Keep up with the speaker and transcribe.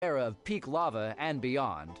of peak lava and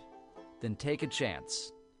beyond, then take a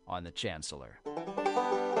chance on the Chancellor.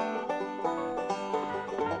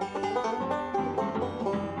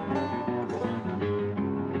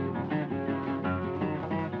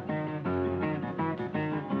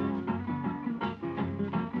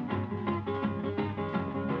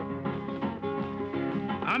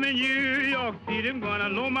 I'm in New York City, I'm gonna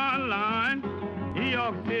low my line. New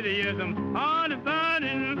York City, yes, I'm hard to find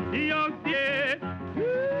in New York City.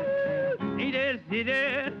 Woo, ain't that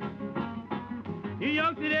city? New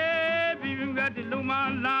York City, people got to low my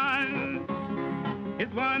line.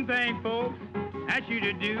 It's one thing, folks, ask you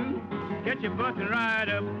to do. Catch your bus and ride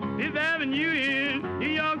up Fifth Avenue in New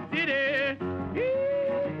York City.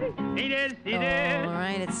 Ain't that city? All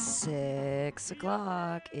right, it's 6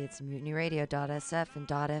 o'clock. It's MutinyRadio.sf and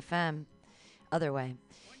 .fm. Other way,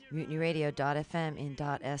 MutinyRadio.fm and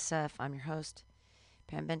 .sf. I'm your host,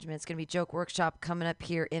 Pam Benjamin. It's going to be Joke Workshop coming up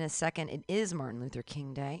here in a second. It is Martin Luther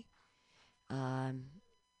King Day.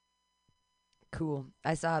 Cool.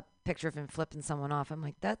 I saw a picture of him flipping someone off. I'm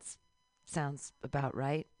like, that sounds about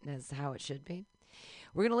right as how it should be.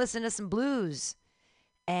 We're going to listen to some blues.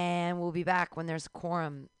 And we'll be back when there's a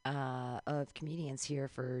quorum of comedians here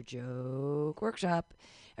for Joke Workshop.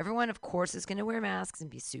 Everyone, of course, is going to wear masks and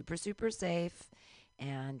be super, super safe.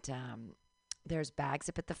 And there's bags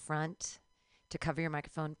up at the front to cover your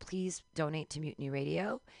microphone. Please donate to Mutiny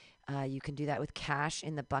Radio. You can do that with cash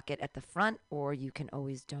in the bucket at the front, or you can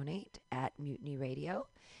always donate at Mutiny Radio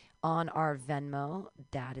on our Venmo.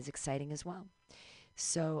 That is exciting as well.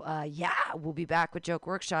 So, we'll be back with Joke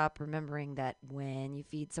Workshop, remembering that when you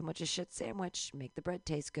feed someone a shit sandwich, make the bread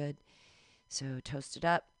taste good. So toast it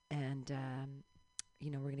up, and,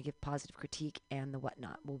 we're going to give positive critique and the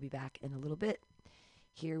whatnot. We'll be back in a little bit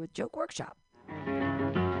here with Joke Workshop.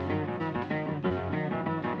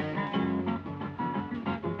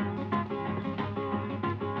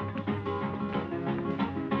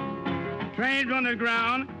 Trains on the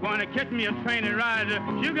ground, wanna catch me a train and ride to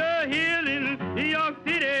Sugar Hill in New York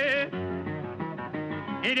City.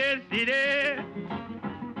 Ain't that city?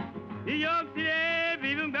 New York City,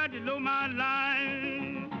 people got to know my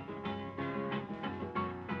line.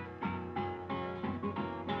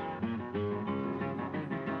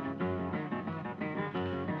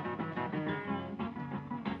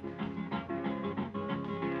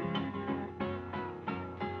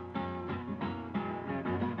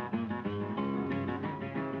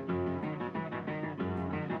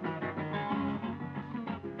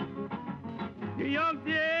 New York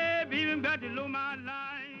City, even got to know my line.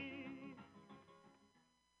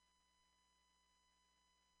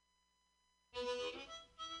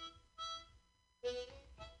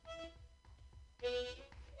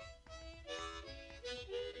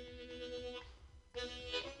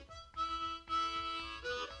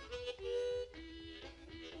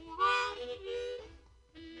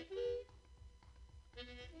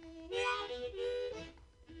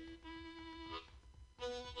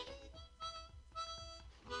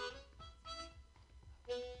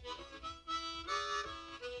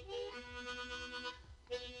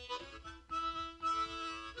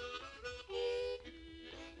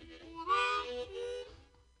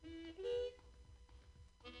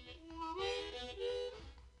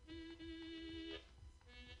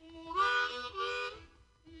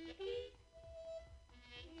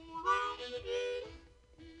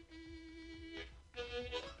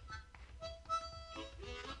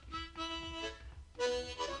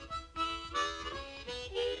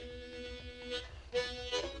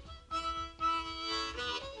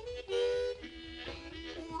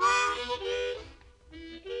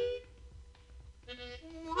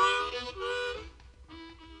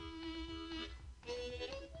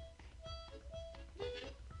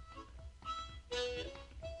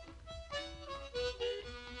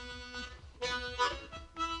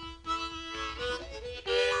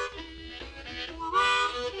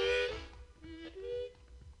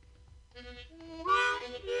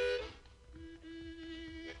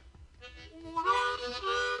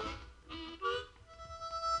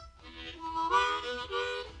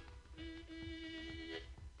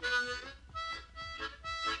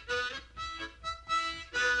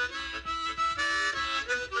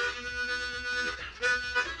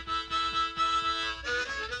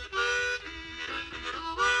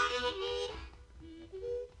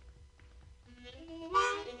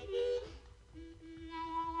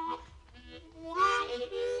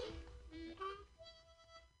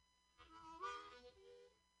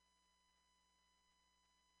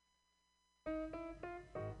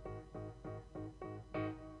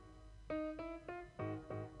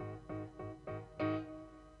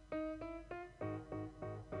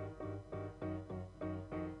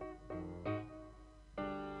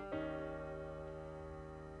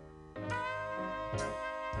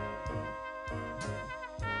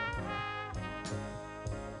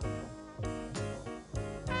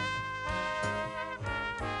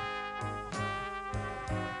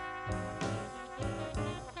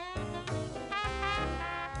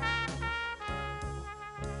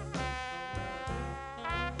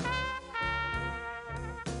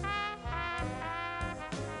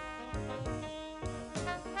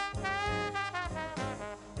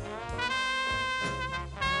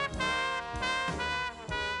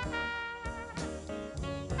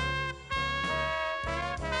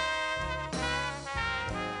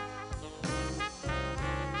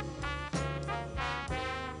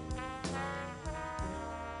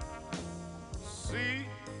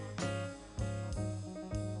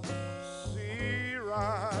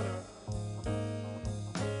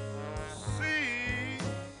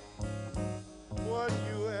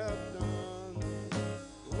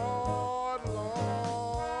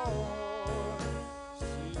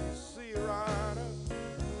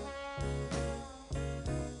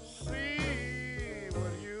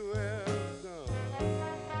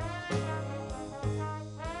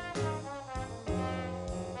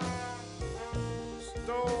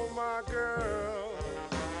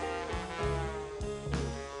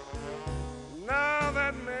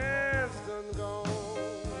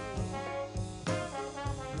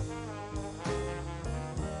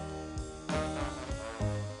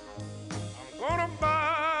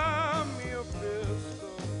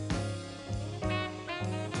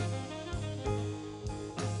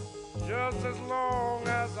 just as long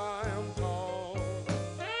as I am tall.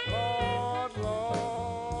 Lord,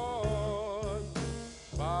 Lord,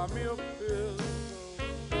 buy me a pistol,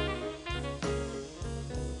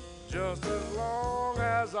 just as long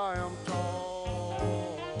as I am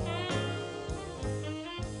tall.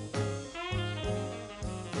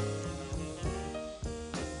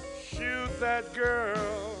 Shoot that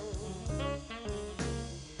girl,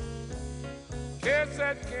 catch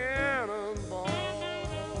that cannonball.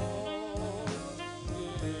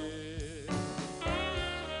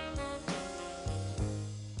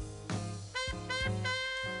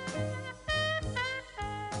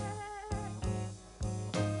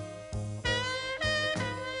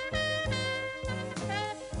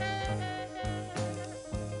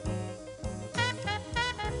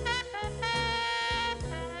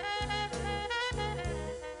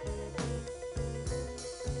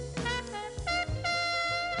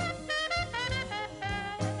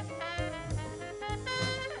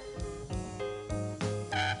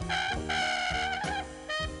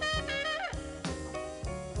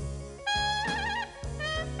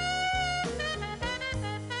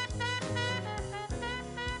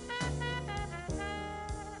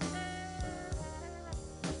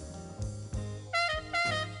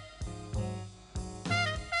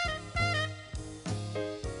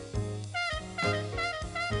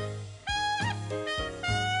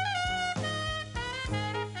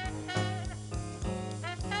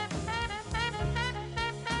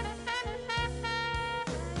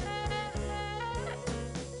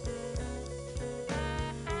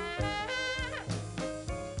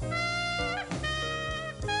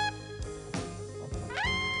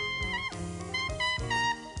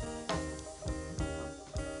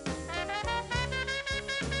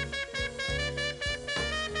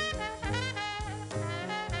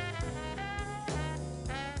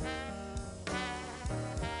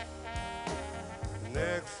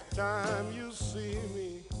 Next time you see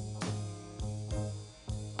me,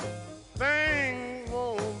 things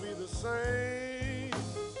won't be the same.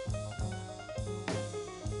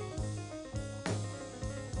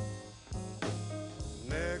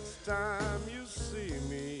 Next time you see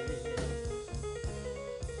me,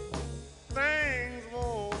 things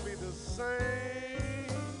won't be the same.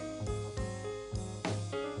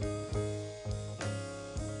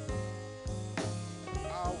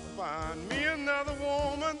 I'll find me another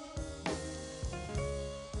woman,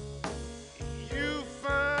 you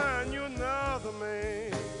find you another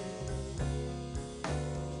man.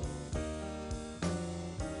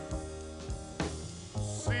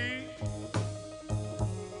 See,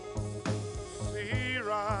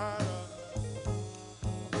 rider,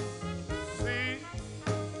 see,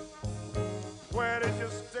 where did you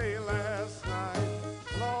stay last night?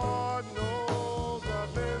 Lord knows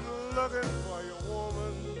I've been looking for your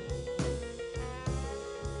woman.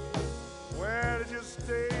 Where did you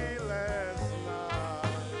stay last night?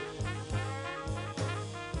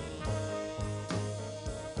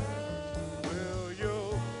 Well,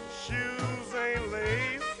 your shoes ain't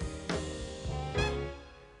laced,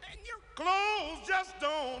 and your clothes just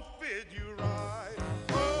don't fit you right.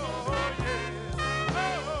 Oh, yes,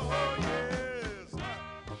 oh, yes.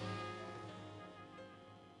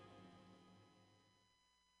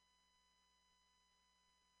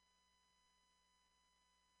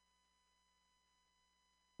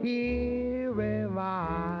 Here am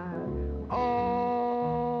I,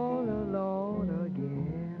 all alone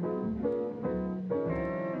again.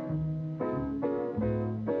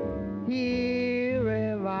 Here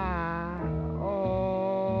am I,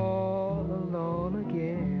 all alone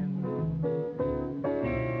again.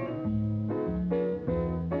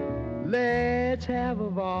 Let's have a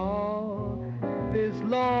ball, this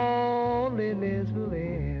loneliness will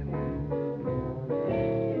end.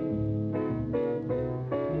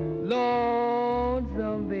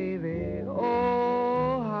 Lonesome baby,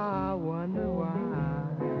 oh, how I wonder why.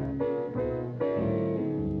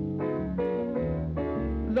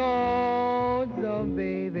 Lonesome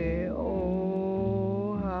baby,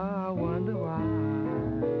 oh, how I wonder why.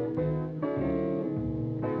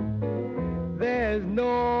 There's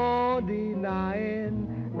no denying,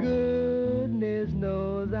 goodness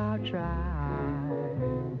knows I'll try.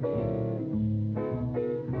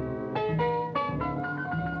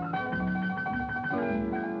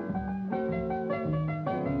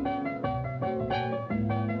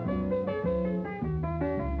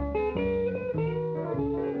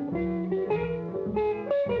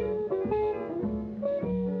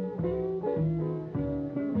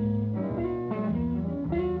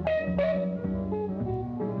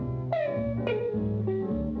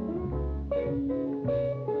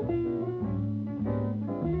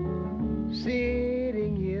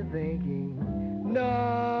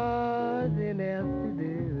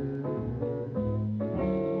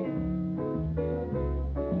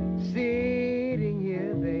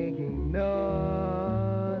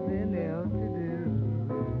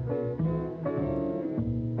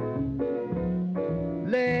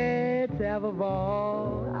 have a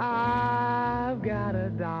ball. I've got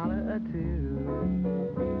 $1 or two.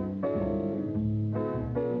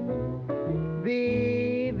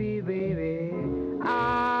 Baby, baby,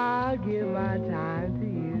 I'll give my time to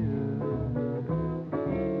you.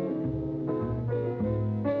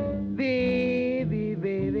 Baby,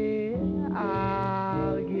 baby,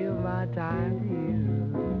 I'll give my time to you.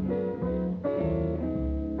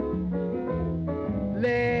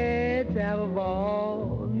 Let's have a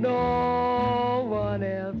ball. No one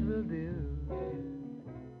else will do.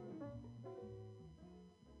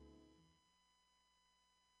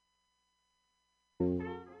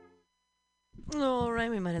 All right,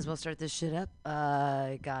 we might as well start this shit up.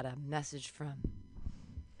 I got a message from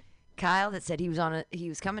Kyle that said he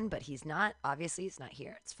was coming, but he's not. Obviously, he's not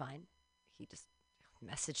here. It's fine. He just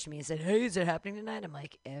messaged me and said, "Hey, is it happening tonight?" I'm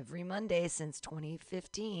like, every Monday since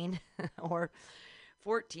 2015 or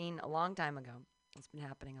 14, a long time ago. It's been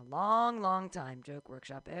happening a long, long time. Joke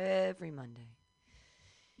Workshop every Monday.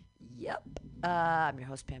 Yep. I'm your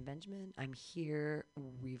host, Pam Benjamin. I'm here.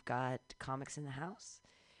 We've got comics in the house.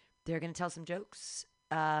 They're going to tell some jokes.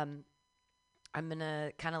 I'm going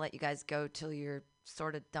to kind of let you guys go till you're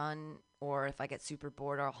sort of done, or if I get super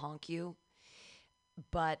bored, I'll honk you.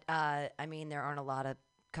 But, I mean, there aren't a lot of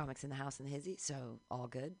comics in the house in the hizzy, so all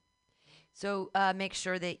good. So make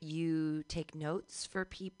sure that you take notes for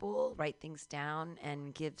people, write things down,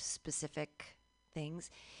 and give specific things.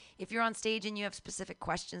 If you're on stage and you have specific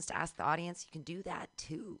questions to ask the audience, you can do that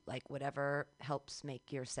too. Like whatever helps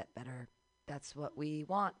make your set better. That's what we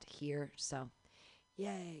want here. So,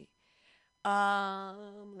 yay.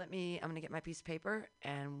 I'm going to get my piece of paper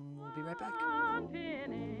and we'll be right back.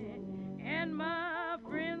 And my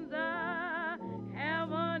friends, I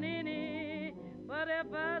haven't any, but if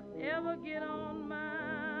I ever get on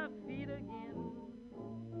my feet again,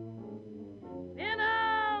 then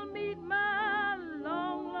I'll meet my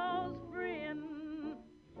long lost friend.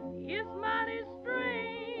 It's mighty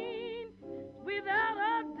strange, without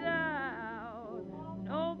a doubt.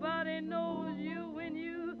 Nobody knows you when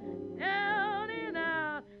you down and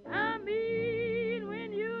out. I mean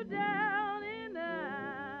when you down and out.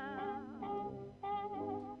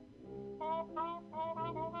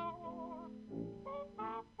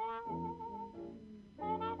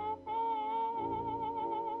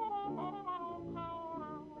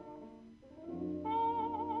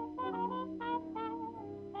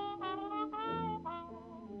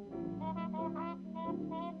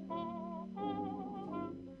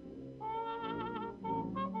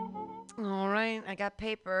 All right, I got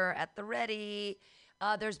paper at the ready.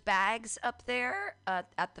 There's bags up there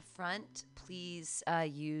at the front. Please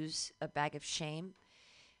use a bag of shame.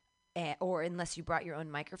 Or unless you brought your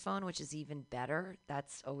own microphone, which is even better.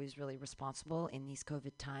 That's always really responsible in these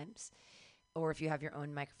COVID times. Or if you have your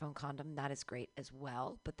own microphone condom, that is great as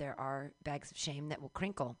well. But there are bags of shame that will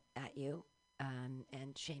crinkle at you and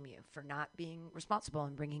shame you for not being responsible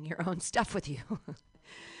and bringing your own stuff with you.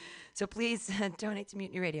 So please donate to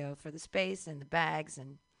Mutiny Radio for the space and the bags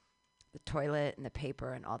and the toilet and the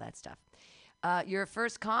paper and all that stuff. Your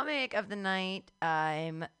first comic of the night,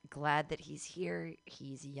 I'm glad that he's here.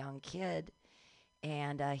 He's a young kid,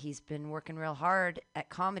 and he's been working real hard at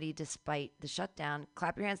comedy despite the shutdown.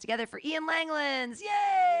 Clap your hands together for Ian Langlands.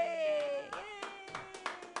 Yay!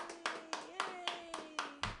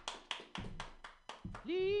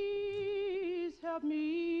 Please help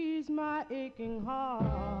me ease my aching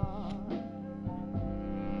heart.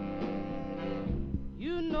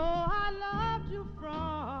 You know I loved you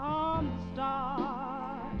from the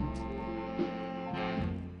start.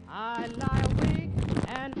 I lie awake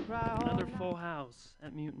and cry all Another night. full house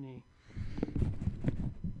at Mutiny.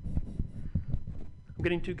 I'm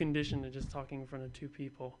getting too conditioned to just talking in front of two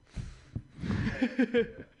people.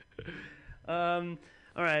 All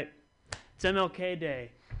right. It's MLK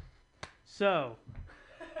Day. So,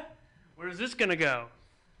 where is this going to go?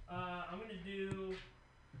 I'm going to do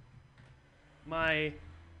my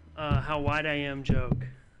how wide I am joke.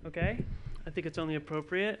 Okay? I think it's only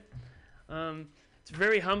appropriate. It's a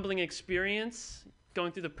very humbling experience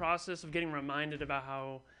going through the process of getting reminded about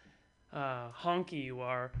how honky you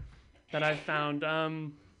are that I've found.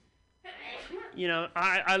 You know,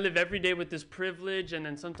 I live every day with this privilege, and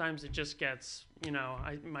then sometimes it just gets, you know,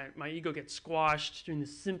 my ego gets squashed doing the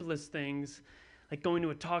simplest things, like going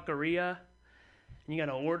to a taqueria, and you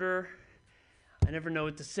got to order. I never know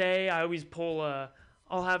what to say. I always pull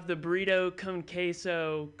I'll have the burrito con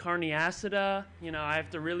queso carne asada. You know, I have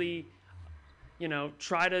to really, you know,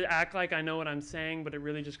 try to act like I know what I'm saying, but it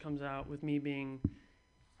really just comes out with me being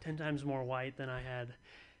 10 times more white than I had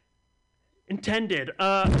intended.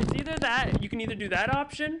 It's either that, you can either do that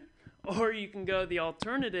option, Or you can go the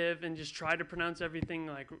alternative and just try to pronounce everything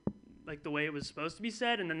like the way it was supposed to be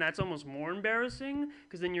said, and then that's almost more embarrassing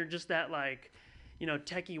because then you're just that like,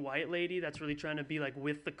 techie white lady that's really trying to be like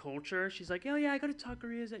with the culture. She's like, oh yeah, I go to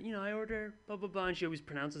taquerias, I order blah blah blah, and she always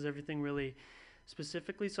pronounces everything really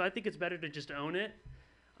specifically. So I think it's better to just own it.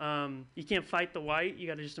 You can't fight the white. You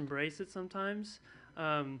got to just embrace it sometimes.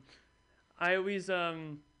 I always,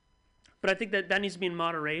 but I think that needs to be in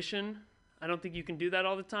moderation. I don't think you can do that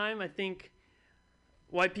all the time. I think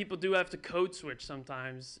white people do have to code switch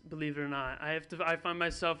sometimes, believe it or not. I find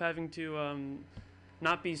myself having to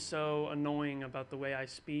not be so annoying about the way I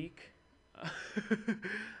speak.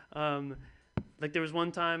 Like there was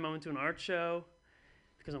one time I went to an art show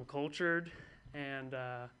because I'm cultured, and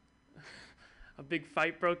a big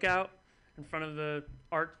fight broke out in front of the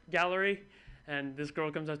art gallery, and this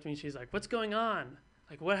girl comes up to me and she's like, what's going on?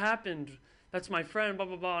 Like, what happened? That's my friend, blah,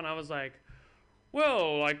 blah, blah. And I was like,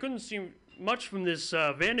 well, I couldn't see much from this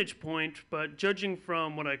vantage point, but judging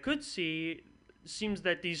from what I could see, it seems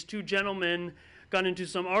that these two gentlemen got into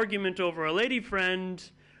some argument over a lady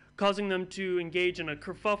friend, causing them to engage in a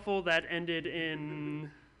kerfuffle that ended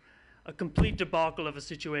in a complete debacle of a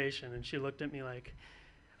situation. And she looked at me like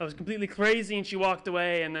I was completely crazy, and she walked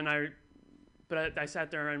away. And then I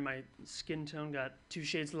sat there, and my skin tone got 2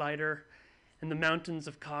 shades lighter, and the mountains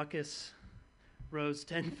of Caucasus rose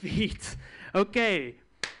 10 feet. Okay,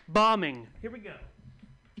 bombing. Here we go.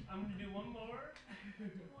 I'm going to do one more. Do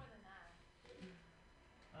more than that.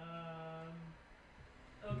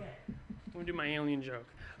 Okay. I'm going to do my alien joke.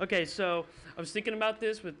 Okay, so I was thinking about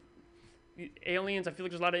this with aliens. I feel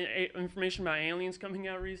like there's a lot of information about aliens coming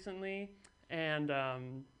out recently. And I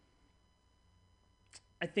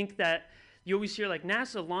think that you always hear, like,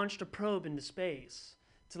 NASA launched a probe into space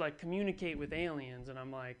to, like, communicate with aliens. And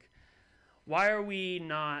I'm like, why are we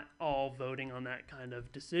not all voting on that kind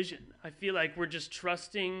of decision? I feel like we're just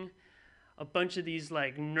trusting a bunch of these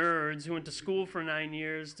like nerds who went to school for 9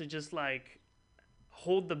 years to just like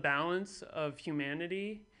hold the balance of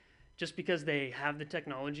humanity just because they have the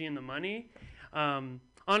technology and the money.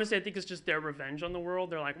 Honestly, I think it's just their revenge on the world.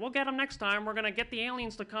 They're like, we'll get them next time. We're going to get the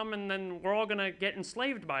aliens to come, and then we're all going to get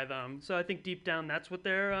enslaved by them. So I think deep down that's what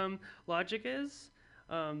their logic is.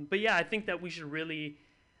 But yeah, I think that we should really...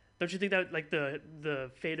 Don't you think that like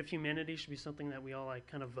the fate of humanity should be something that we all like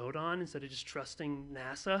kind of vote on instead of just trusting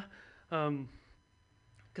NASA?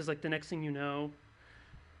 Because like the next thing you know,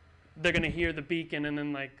 they're gonna hear the beacon, and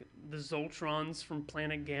then like the Zoltrons from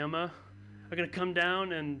Planet Gamma are gonna come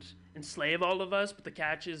down and enslave all of us. But the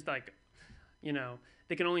catch is like,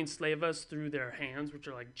 they can only enslave us through their hands, which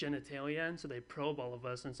are like genitalia, and so they probe all of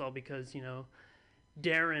us, and it's all because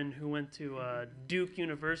Darren, who went to Duke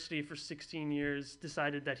University for 16 years,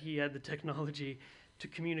 decided that he had the technology to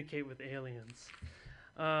communicate with aliens.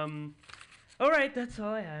 All right, that's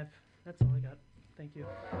all I have. That's all I got. Thank you.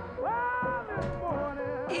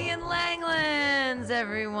 Ian Langlands,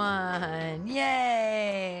 everyone.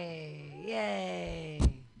 Yay. Yay.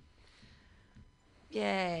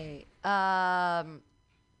 Yay.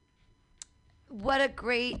 What a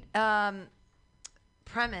great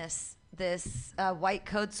premise. This white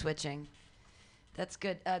code switching. That's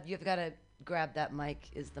good. You've got to grab that mic.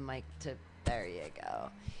 Is the mic to... There you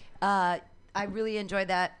go. I really enjoyed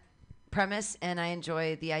that premise, and I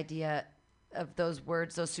enjoy the idea of those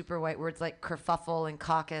words, those super white words like kerfuffle and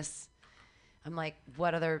caucus. I'm like,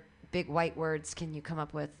 what other big white words can you come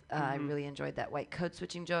up with? I really enjoyed that white code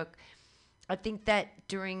switching joke. I think that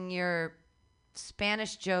during your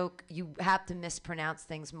Spanish joke, you have to mispronounce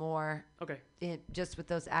things more. Okay. Just with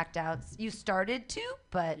those act outs. You started to,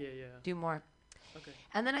 but do more. Okay.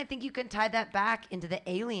 And then I think you can tie that back into the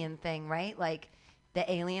alien thing, right? Like, the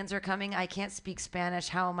aliens are coming. I can't speak Spanish.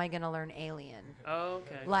 How am I going to learn alien? Oh,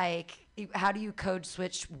 okay. Like, how do you code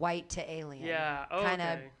switch white to alien? Yeah. Oh, kind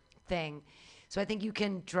of thing. So I think you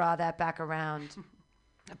can draw that back around.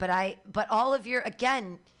 But all of your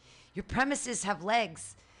premises have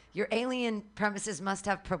legs. Your alien premises must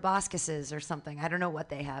have proboscises or something. I don't know what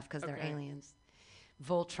they have because they're aliens.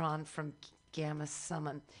 Voltron from Gamma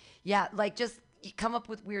Summon. Yeah, like just you come up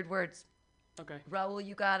with weird words. Okay. Raul,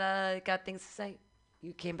 you got things to say?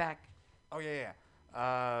 You came back. Oh yeah.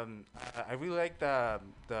 I really like the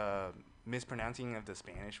mispronouncing of the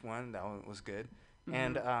Spanish one. That one was good. Mm-hmm.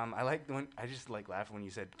 And I like when I just like laughed when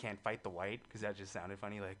you said "can't fight the white" because that just sounded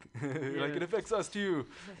funny. Like like it affects us too.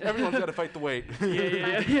 Everyone's got to fight the white.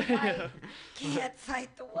 Can't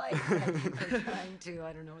fight the white. They're trying to.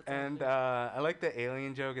 I don't know what. And I like the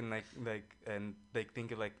alien joke and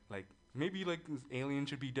think of like maybe like alien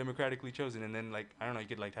should be democratically chosen, and then like I don't know, you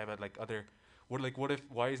could like type out like other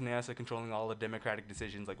why is NASA controlling all the democratic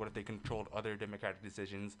decisions? Like, what if they controlled other democratic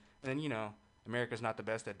decisions? And then, America's not the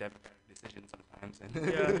best at democratic decisions sometimes.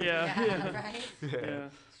 Yeah. Right? Yeah.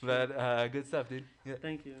 But good stuff, dude. Yeah.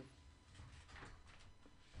 Thank you.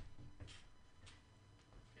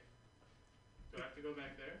 Do I have to go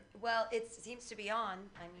back there? Well, it seems to be on.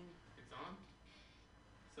 I mean, It's on?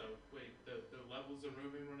 So, wait, the levels are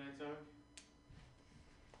moving when I talk?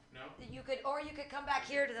 No? you could come back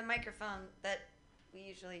here to the microphone that we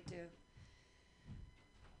usually do.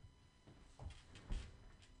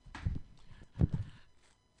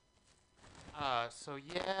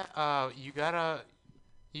 You gotta.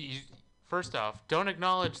 First off, don't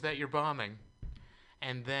acknowledge that you're bombing,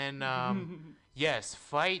 and then yes,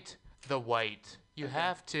 fight the white. You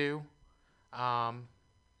have to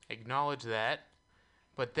acknowledge that,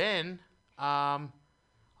 but then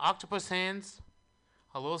octopus hands,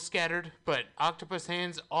 a little scattered, but octopus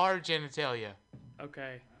hands are genitalia.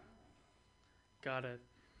 Okay. Got it.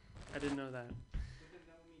 I didn't know that.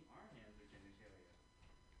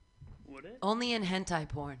 Would it? Only in hentai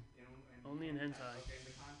porn. Only in hentai.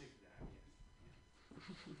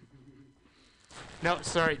 No,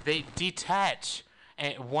 sorry, they detach,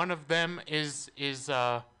 and one of them is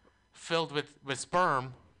filled with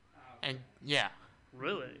sperm, and yeah,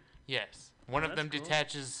 Really? yes, one of That's them cool.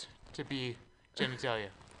 detaches to be genitalia.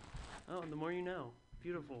 Oh, the more you know.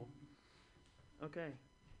 Beautiful. Okay.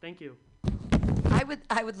 Thank you.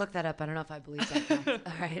 I would look that up. I don't know if I believe that. Fact.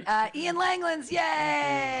 All right. Ian Langlands,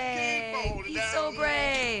 yay! Keep on He's down. so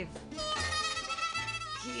brave.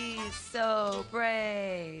 He's so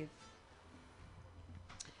brave.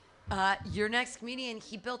 Your next comedian,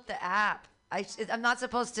 he built the app. I'm not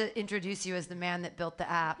supposed to introduce you as the man that built the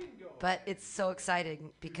app, but it's so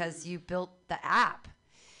exciting because you built the app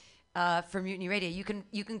for Mutiny Radio.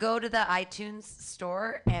 You can go to the iTunes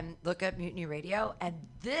store and look up Mutiny Radio, and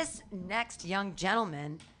this next young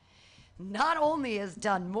gentleman not only has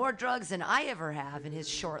done more drugs than I ever have in his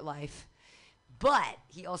short life, but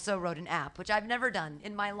he also wrote an app, which I've never done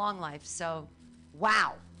in my long life. So,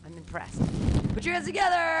 wow, I'm impressed. Put your hands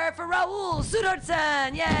together for Raul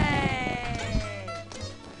Sudortson. Yay!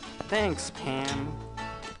 Thanks, Pam.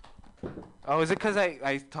 Oh, is it because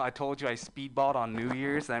I told you I speedballed on New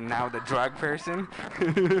Year's and I'm now the drug person?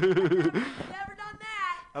 Never done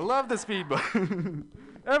that. I love the speedball.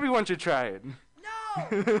 Everyone should try it.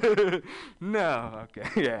 No. No, okay,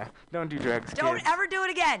 yeah. Don't do drugs, Don't kids. ever do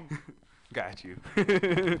it again. Got you.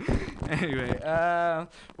 Anyway,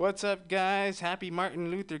 what's up, guys? Happy Martin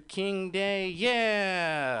Luther King Day.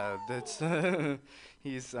 Yeah, that's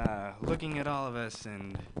he's looking at all of us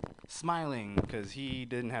and smiling because he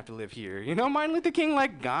didn't have to live here. You know, Martin Luther King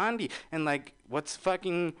liked Gandhi, and like, what's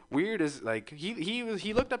fucking weird is like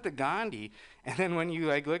he looked up to Gandhi, and then when you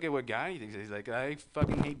like look at what Gandhi thinks, he's like, I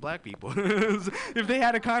fucking hate black people. If they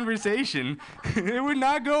had a conversation, it would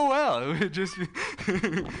not go well. It would just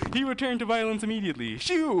he would turn to violence immediately.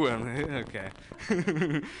 Shoo. Okay.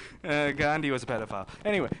 Gandhi was a pedophile.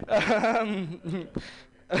 Anyway.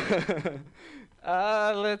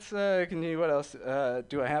 Let's continue. What else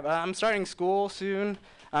do I have? I'm starting school soon.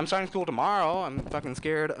 I'm starting school tomorrow. I'm fucking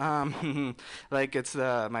scared. Like it's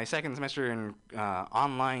my second semester in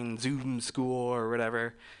online Zoom school or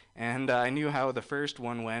whatever. And I knew how the first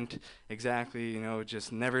one went exactly, you know,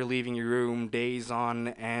 just never leaving your room, days on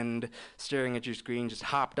end, staring at your screen, just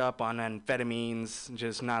hopped up on amphetamines,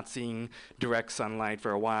 just not seeing direct sunlight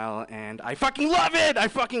for a while. And I fucking love it! I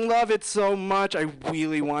fucking love it so much. I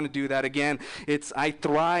really want to do that again. I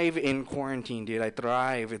thrive in quarantine, dude. I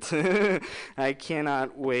thrive. It's I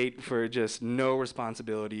cannot wait for just no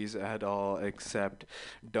responsibilities at all except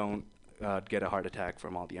don't get a heart attack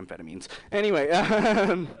from all the amphetamines. Anyway,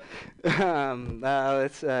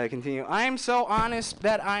 let's continue. I'm so honest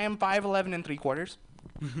that I am 5'11 3/4.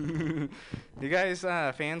 You guys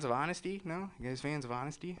fans of honesty? No? You guys fans of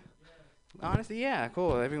honesty? Honesty, yeah,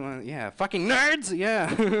 cool. Everyone, yeah. Fucking nerds, yeah.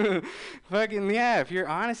 Fucking, yeah, if you're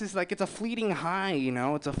honest, it's like, it's a fleeting high, you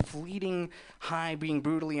know? It's a fleeting high being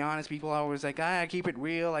brutally honest. People are always like, keep it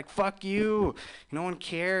real. Like, fuck you. No one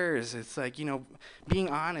cares. It's like, you know, being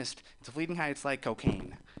honest, it's a fleeting high. It's like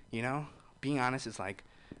cocaine, you know? Being honest is like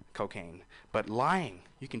cocaine. But lying,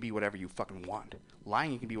 you can be whatever you fucking want.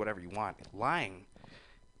 Lying, you can be whatever you want. Lying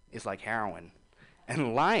is like heroin.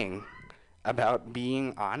 And lying about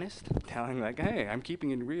being honest, telling like, hey, I'm keeping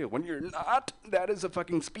it real, when you're not, that is a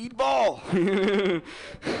fucking speedball.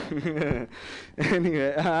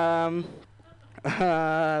 Anyway,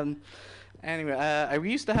 Anyway, I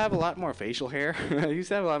used to have a lot more facial hair. I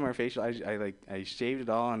shaved it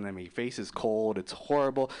all, and then my face is cold. It's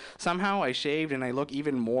horrible. Somehow I shaved, and I look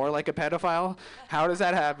even more like a pedophile. How does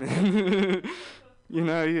that happen?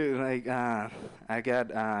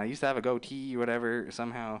 I used to have a goatee or whatever.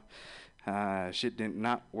 Somehow, shit did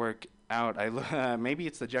not work out. Maybe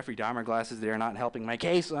it's the Jeffrey Dahmer glasses. They are not helping my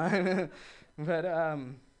case. But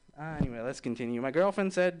anyway, let's continue. My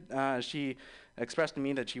girlfriend said she expressed to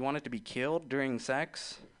me that she wanted to be killed during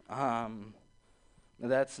sex.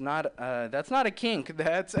 That's not a kink.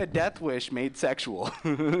 That's a death wish made sexual.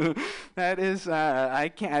 That is I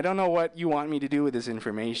don't know what you want me to do with this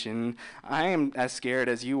information. I am as scared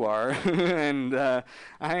as you are, and I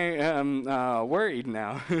am worried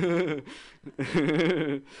now.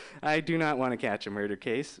 I do not want to catch a murder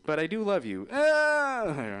case, but I do love you.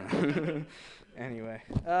 Anyway,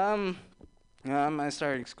 I'm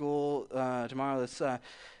starting school tomorrow. That's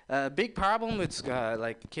big problem with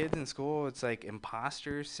like kids in school. It's like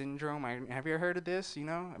imposter syndrome. Have you ever heard of this?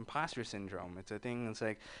 Imposter syndrome. It's a thing. It's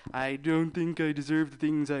like, I don't think I deserve the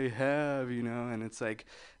things I have. And it's like,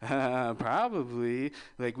 probably,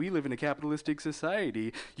 like, we live in a capitalistic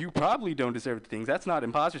society. You probably don't deserve the things. That's not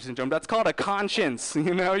imposter syndrome. That's called a conscience.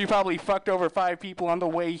 You probably fucked over 5 people on the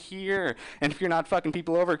way here. And if you're not fucking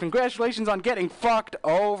people over, congratulations on getting fucked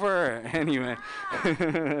over. Anyway.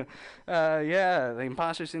 Yeah, the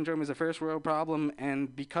imposter syndrome is a first world problem,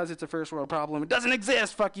 and because it's a first world problem, it doesn't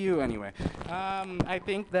exist. Fuck you. Anyway, I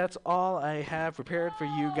think that's all I have prepared for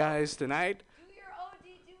you guys tonight. Do your OD, do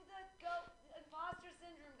the imposter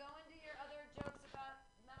syndrome. Go into your other jokes about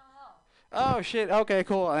mental health. Oh shit. Okay,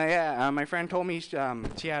 cool. My friend told me she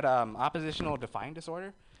had oppositional defiant disorder.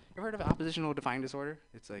 You ever heard of oppositional defiant disorder?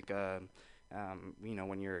 It's like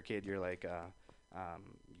when you're a kid, you're like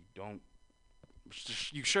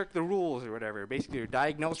you shirk the rules or whatever. Basically, you're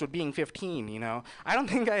diagnosed with being 15, I don't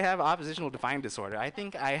think I have oppositional defiant disorder. I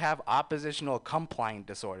think I have oppositional compliant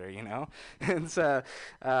disorder, And so,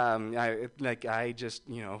 I just,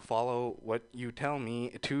 follow what you tell me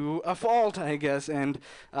to a fault, I guess. And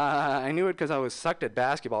I knew it because I was sucked at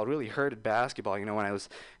basketball. It really hurt at basketball, when I was,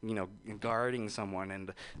 guarding someone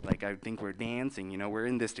and, like, I think we're dancing, we're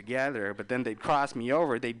in this together. But then they'd cross me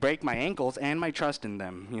over. They'd break my ankles and my trust in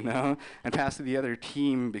them, and pass to the other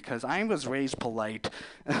team because I was raised polite.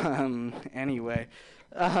 Anyway,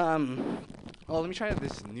 let me try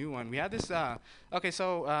this new one. We had this.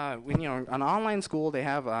 When an online school, they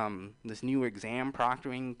have this new exam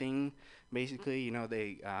proctoring thing. Basically,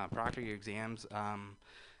 they proctor your exams.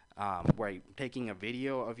 Right, taking a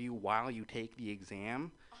video of you while you take the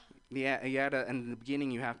exam. Yeah, in the beginning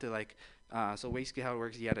you have to so basically how it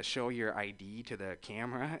works, you had to show your ID to the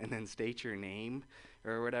camera and then state your name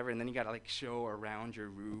or whatever, and then you gotta show around your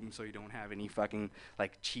room so you don't have any fucking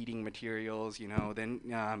cheating materials,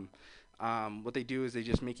 Then what they do is they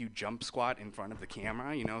just make you jump squat in front of the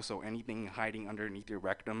camera, so anything hiding underneath your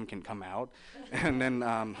rectum can come out. And then,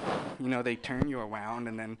 they turn you around,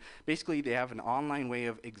 and then basically they have an online way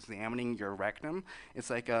of examining your rectum.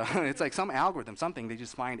 It's like it's like some algorithm, something. They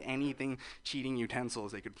just find anything cheating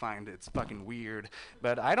utensils they could find. It's fucking weird.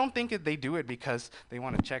 But I don't think they do it because they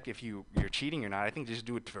want to check if you're cheating or not. I think they just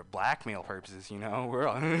do it for blackmail purposes, We're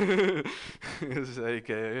all it's like,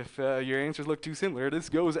 if your answers look too similar, this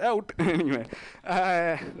goes out. Anyway,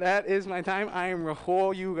 that is my time. I am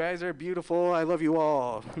Rahul. You guys are beautiful. I love you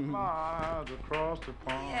all. Miles across the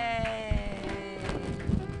pond. Yay!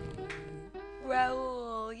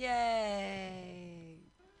 Rahul, yay!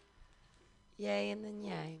 Yay and then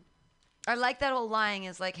yay. I like that whole lying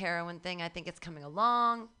is like heroin thing. I think it's coming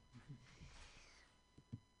along.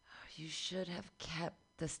 You should have kept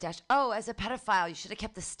the stash. Oh, as a pedophile, you should have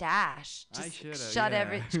kept the stash. Just I should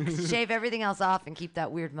have. Shave everything else off and keep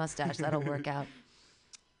that weird mustache. That'll work out.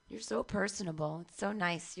 You're so personable. It's so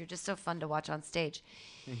nice. You're just so fun to watch on stage.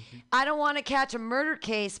 I don't want to catch a murder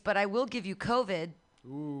case, but I will give you COVID.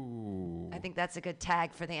 Ooh. I think that's a good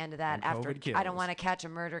tag for the end of that. And After COVID kills. I don't want to catch a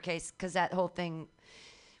murder case because that whole thing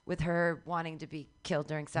with her wanting to be killed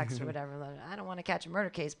during sex or whatever. I don't want to catch a murder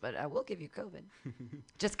case, but I will give you COVID.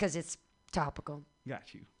 Just because it's topical.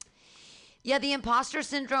 Got you. Yeah, the imposter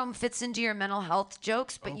syndrome fits into your mental health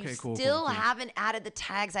jokes, but you still haven't added the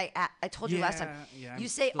tags I told you last time. Yeah, you I'm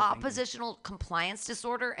say still oppositional compliance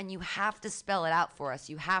disorder, and you have to spell it out for us.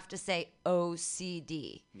 You have to say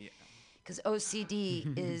OCD. Yeah. Because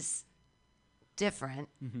OCD is different,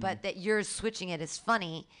 but that you're switching it is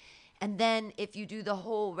funny. And then if you do the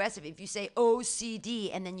whole rest of it, if you say OCD,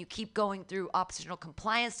 and then you keep going through oppositional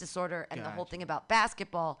compliance disorder and the whole thing about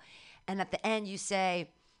basketball, and at the end you say,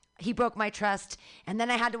 he broke my trust, and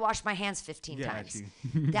then I had to wash my hands 15 times.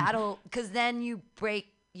 Because then you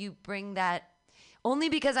bring that, only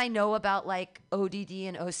because I know about like ODD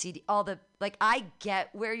and OCD, I get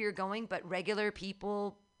where you're going, but regular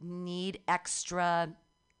people need extra,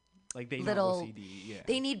 like they little, know OCD, yeah.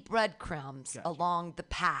 They need breadcrumbs along the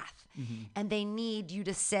path, and they need you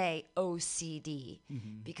to say OCD,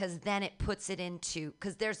 because then it puts it into,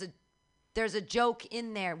 because there's a joke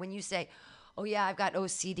in there when you say, oh yeah, I've got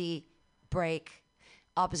OCD, break,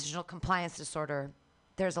 oppositional compliance disorder,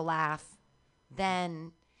 there's a laugh.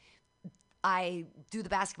 Then I do the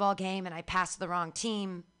basketball game and I pass to the wrong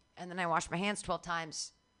team, and then I wash my hands 12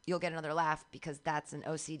 times, you'll get another laugh because that's an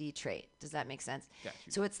OCD trait. Does that make sense?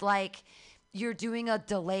 So it's like you're doing a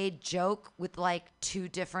delayed joke with like two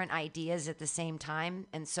different ideas at the same time.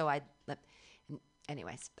 And so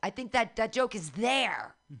anyways, I think that joke is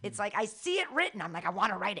there. It's like, I see it written. I'm like, I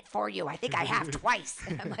want to write it for you. I think I have twice.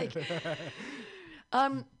 And I'm like,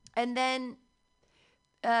 and then,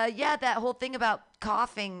 that whole thing about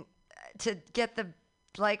coughing to get the,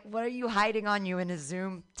 like, what are you hiding on you in a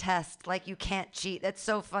Zoom test? Like, you can't cheat. That's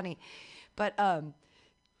so funny. But,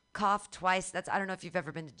 cough twice. I don't know if you've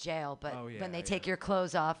ever been to jail, but when they take your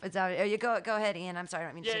clothes off, it's out. You go ahead, Ian. I'm sorry, I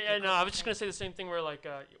don't mean to take your no. I was just gonna say the same thing where like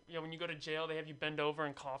when you go to jail, they have you bend over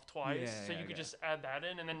and cough twice, so you could just add that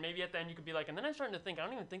in, and then maybe at the end you could be like, and then I'm starting to think I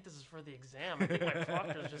don't even think this is for the exam. I think my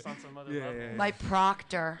proctor's just on some other level. My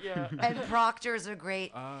proctor. And proctor's a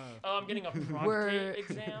great. I'm getting a proctate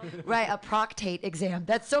exam. Right, a proctate exam.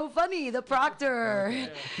 That's so funny. The proctor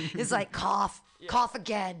is like cough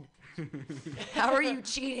again. How are you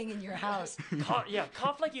cheating in your house?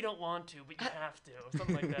 Cough like you don't want to, but you have to.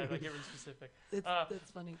 Something like that. Like, get really specific. That's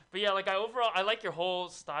funny. But yeah, like I like your whole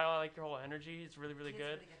style. I like your whole energy. It's really, really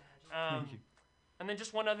good. Thank you. And then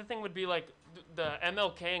just one other thing would be like the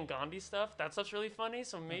MLK and Gandhi stuff. That stuff's really funny.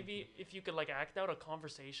 So maybe if you could like act out a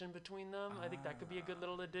conversation between them, I think that could be a good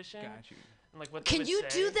little addition. Got you. And like what Can you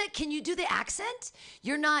do that? Can you do the accent?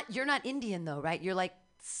 You're not Indian though, right? You're like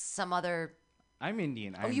some other. I'm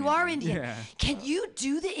Indian. You are Indian. Yeah. Can you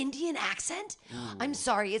do the Indian accent? Ooh. I'm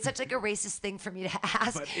sorry. It's such like a racist thing for me to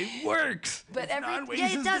ask. But it works. But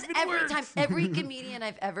it does every time. Every comedian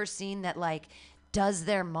I've ever seen that like does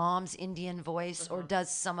their mom's Indian voice or does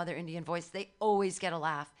some other Indian voice, they always get a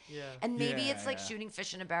laugh. Yeah. And maybe it's like shooting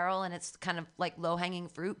fish in a barrel and it's kind of like low-hanging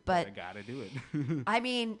fruit, but I gotta do it. I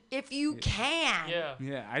mean, if you can. Yeah.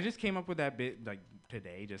 Yeah, I just came up with that bit like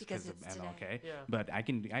today just because of MLK. Yeah. But I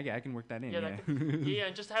can work that in.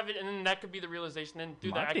 And just have it, and then that could be the realization. Then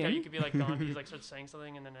do that act out. You could be like Gandhi's like starts saying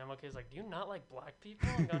something, and then MLK is like, "Do you not like black people?"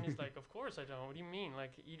 And Gandhi's like, "Of course I don't. What do you mean?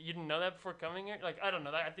 Like you didn't know that before coming here? Like I don't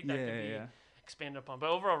know. I think that could be expanded upon. But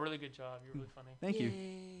overall, really good job. You're really funny. Thank you.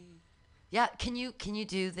 Yeah, can you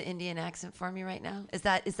do the Indian accent for me right now? Is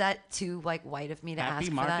that too like white of me to ask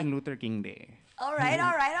for that? Happy Martin Luther King Day. All right.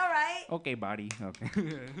 Okay, buddy. Okay.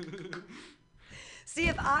 See,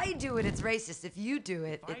 if I do it, it's racist. If you do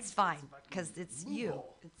it, it's fine because it's you.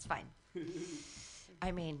 It's fine.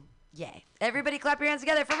 I mean, yay! Everybody, clap your hands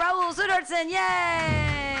together for Raul Sudhartson!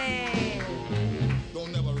 Yay!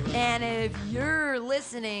 And if you're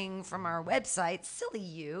listening from our website, silly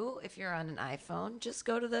you, if you're on an iPhone, just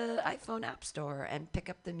go to the iPhone App Store and pick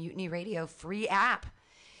up the Mutiny Radio free app.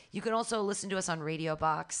 You can also listen to us on Radio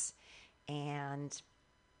Box and,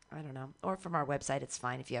 I don't know, or from our website. It's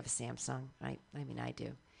fine if you have a Samsung. I mean, I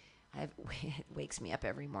do. It wakes me up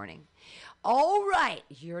every morning. All right,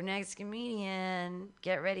 your next comedian.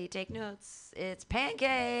 Get ready, take notes. It's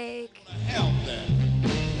Pancake.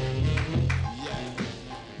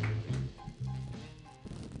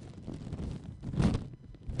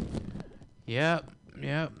 Yep.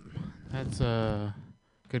 That's a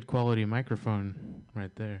good quality microphone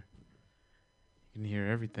right there. You can hear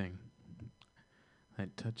everything.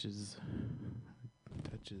 That touches.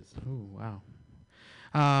 Oh, wow.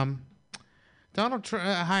 Donald Trump.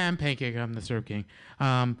 Hi, I'm Pancake. I'm the Syrup King.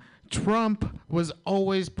 Trump was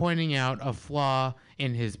always pointing out a flaw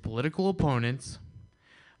in his political opponents,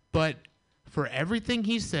 but for everything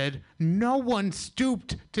he said, no one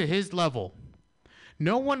stooped to his level.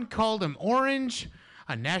 No one called him orange,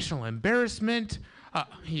 a national embarrassment.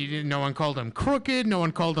 No one called him crooked. No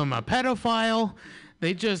one called him a pedophile.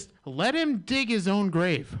 They just let him dig his own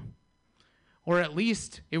grave. Or at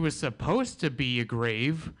least it was supposed to be a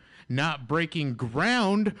grave, not breaking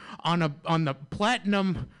ground on the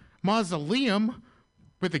platinum mausoleum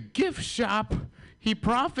with a gift shop he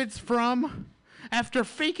profits from after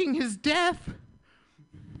faking his death.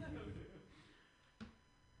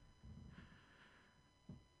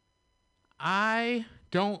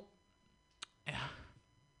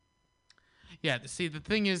 Yeah, see, the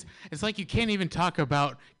thing is, it's like you can't even talk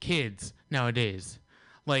about kids nowadays.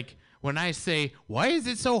 Like, when I say, why is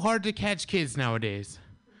it so hard to catch kids nowadays?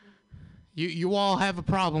 You all have a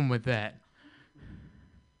problem with that.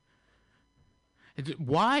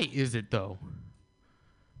 Why is it, though?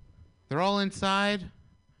 They're all inside.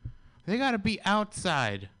 They got to be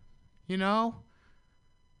outside, you know?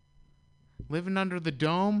 Living under the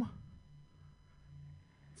dome.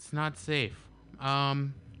 It's not safe.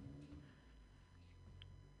 When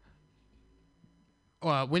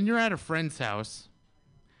you're at a friend's house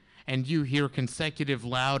and you hear consecutive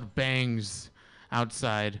loud bangs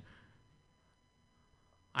outside,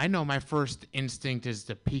 I know my first instinct is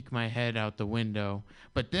to peek my head out the window,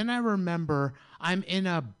 but then I remember I'm in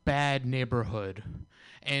a bad neighborhood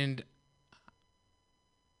and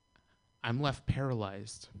I'm left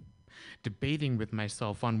paralyzed, debating with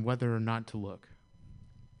myself on whether or not to look.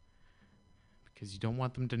 Because you don't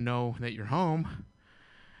want them to know that you're home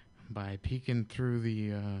by peeking through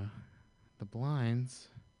the blinds.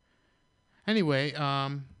 Anyway,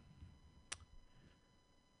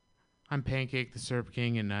 I'm Pancake the Syrup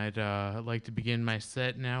King, and I'd like to begin my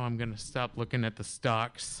set now. I'm going to stop looking at the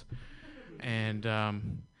stocks and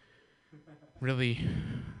really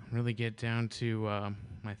get down to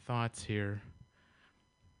my thoughts here.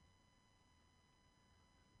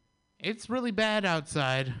 It's really bad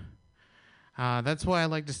outside. That's why I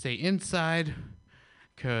like to stay inside,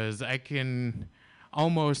 because I can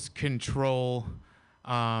almost control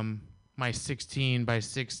my 16 by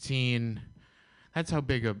 16. That's how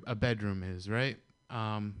big a bedroom is, right?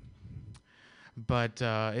 But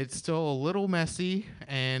it's still a little messy,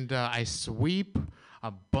 and I sweep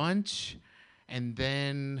a bunch, and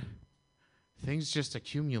then things just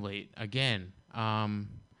accumulate again.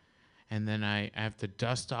 And then I have to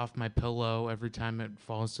dust off my pillow every time it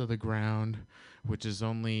falls to the ground, which is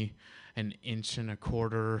only 1.25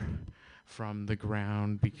 inches from the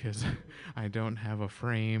ground because I don't have a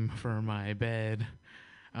frame for my bed.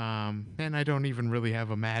 And I don't even really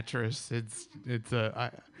have a mattress. It's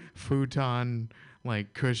a futon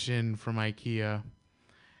like cushion from IKEA.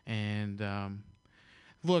 And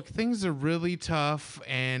look, things are really tough,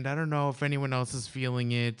 and I don't know if anyone else is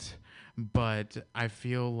feeling it, but I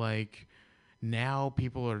feel like now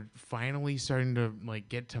people are finally starting to like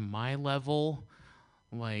get to my level.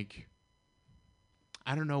 Like,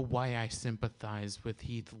 I don't know why I sympathize with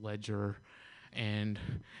Heath Ledger and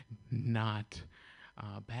not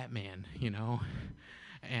Batman, you know?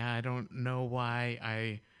 And I don't know why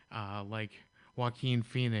I like Joaquin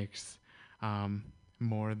Phoenix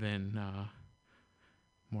more than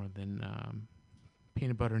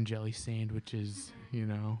peanut butter and jelly sandwiches, you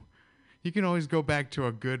know? You can always go back to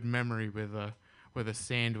a good memory with a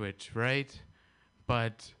sandwich, right?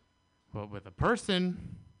 But with a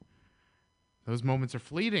person, those moments are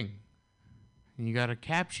fleeting, and you got to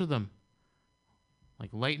capture them,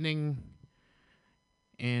 like lightning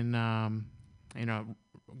in a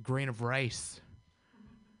grain of rice.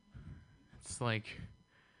 It's like,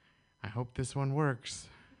 I hope this one works.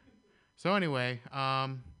 So anyway,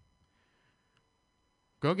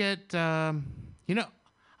 go get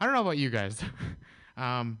I don't know about you guys.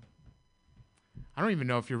 I don't even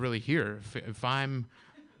know if you're really here. If I'm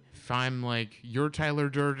like your Tyler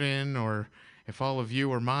Durden, or if all of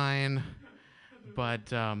you are mine.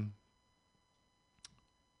 But I'm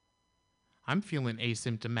feeling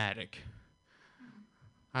asymptomatic.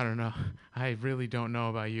 I don't know. I really don't know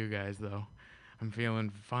about you guys, though. I'm feeling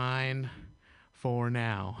fine for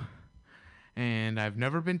now. And I've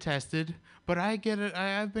never been tested, but I get it.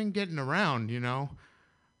 I've been getting around, you know.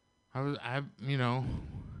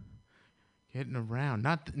 Getting around.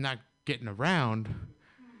 Not getting around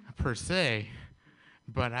per se,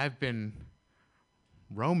 but I've been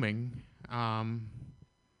roaming, and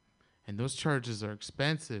those charges are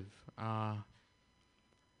expensive.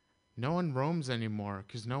 No one roams anymore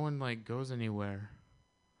because no one like goes anywhere.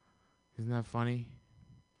 Isn't that funny?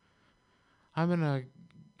 I'm gonna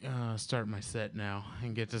start my set now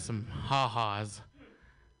and get to some ha-has.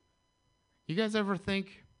 You guys ever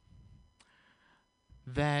think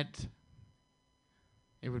that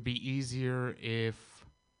it would be easier if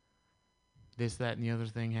this, that, and the other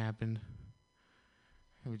thing happened?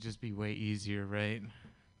 It would just be way easier, right?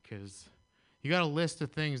 Because you got a list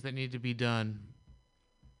of things that need to be done,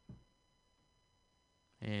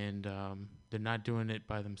 and they're not doing it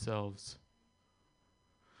by themselves.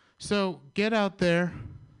 So get out there,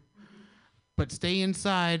 but stay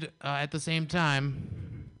inside at the same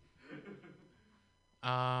time.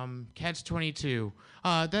 Catch-22.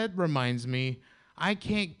 That reminds me, I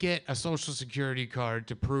can't get a social security card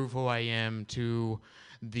to prove who I am to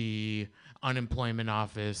the unemployment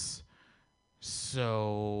office,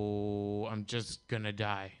 so I'm just gonna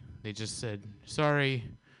die. They just said, sorry,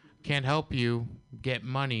 can't help you, get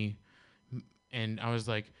money. And I was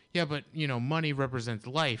like, yeah, but, money represents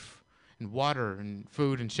life and water and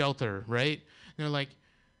food and shelter, right? And they're like,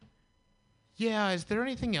 yeah, is there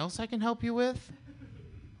anything else I can help you with?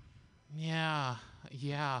 Yeah,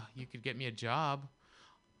 you could get me a job.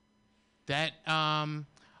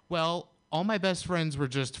 Well, all my best friends were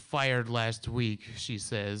just fired last week, she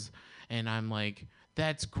says. And I'm like,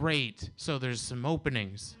 that's great. So there's some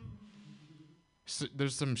openings.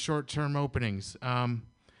 There's some short-term openings. Are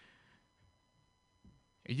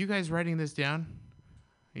you guys writing this down?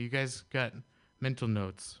 You guys got mental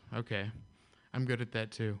notes? Okay. I'm good at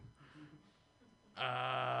that too.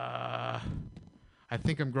 I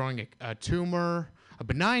think I'm growing a tumor, a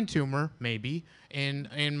benign tumor, maybe,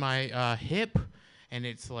 in my hip, and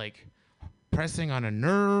it's like pressing on a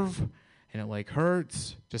nerve, and it like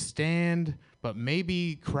hurts to stand, but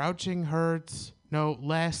maybe crouching hurts. No,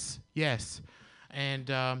 less. Yes. And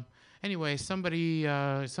anyway, somebody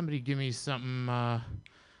give me something. I'm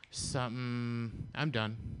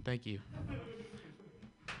done. Thank you.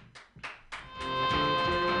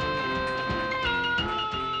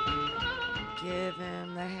 Give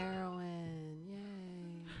him the heroin.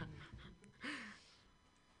 Yay.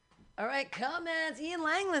 All right, comments. Ian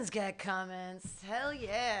Langland's got comments. Hell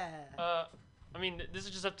yeah. I mean, this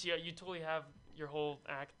is just up to you. You totally have your whole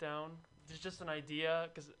act down. There's just an idea,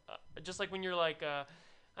 because just like when you're like, I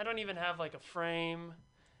don't even have like a frame,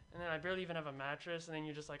 and then I barely even have a mattress, and then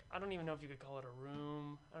you're just like, I don't even know if you could call it a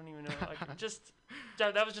room. I don't even know. Like, just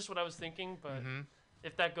that was just what I was thinking, but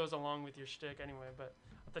if that goes along with your shtick anyway, but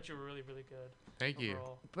I thought you were really, really good. Thank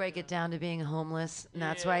overall. you. Break it down to being homeless, and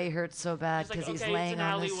that's why he hurts so bad, because he's laying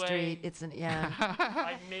on the street. It's an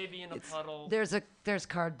I may be in a puddle. There's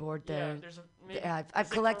cardboard there. Yeah, I've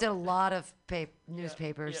collected a lot of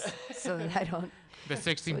newspapers so that I don't. The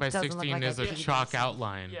 16 by 16 is a chalk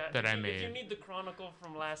outline that I made. If you need the Chronicle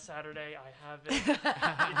from last Saturday, I have it.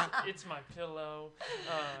 it's my pillow.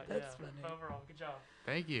 That's funny. Overall, good job.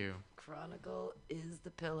 Thank you. Chronicle is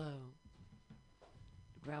the pillow.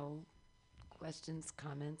 Raul, questions,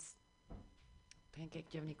 comments? Pancake,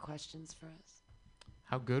 do you have any questions for us?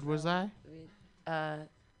 How good was I?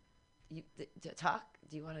 Talk?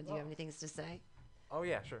 Do you have any things to say? Oh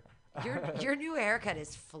yeah, sure. Your new haircut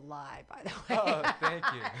is fly, by the way. Oh, thank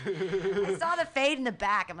you. I saw the fade in the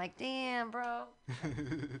back. I'm like, damn, bro.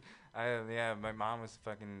 My mom was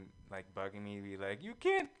fucking like bugging me to be like, you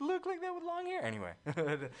can't look like that with long hair. Anyway.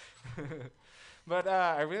 But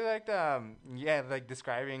I really liked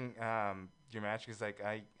describing your match, because like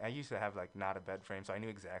I used to have like not a bed frame, so I knew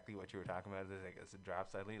exactly what you were talking about. There's like it's a drop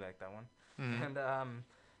slightly like that one. And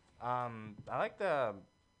I like the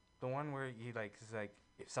one where you like is like,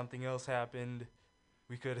 if something else happened,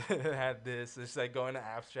 we could have had this. It's like going to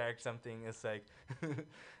abstract something. It's like,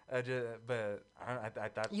 I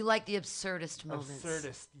thought you like the absurdist moments.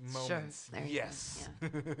 Absurdist moments. Sure. Yes. Yeah.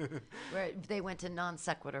 Where they went to non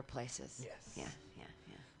sequitur places. Yes. Yeah.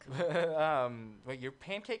 Cool. Wait, your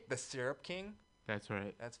Pancake, the Syrup King? That's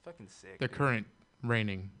right. That's fucking sick. The current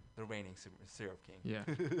reigning. The reigning Syrup King. Yeah.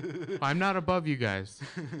 I'm not above you guys,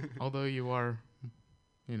 although you are,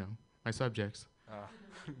 my subjects.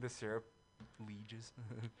 The syrup lieges.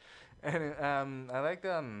 And I like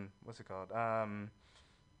what's it called? I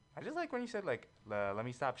just like when you said like, let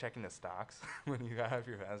me stop checking the stocks when you got off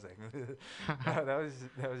your. I was like, that was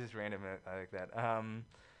just random. I like that.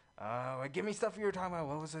 Give me stuff you were talking about.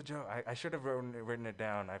 What was the joke? I should have written it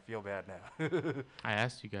down. I feel bad now. I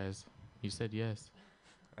asked you guys. You said yes.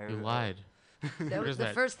 You lied.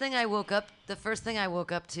 The first thing I woke up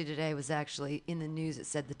to today was actually in the news. It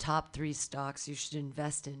said the top 3 stocks you should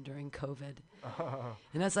invest in during COVID. Oh.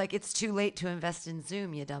 And I was like, it's too late to invest in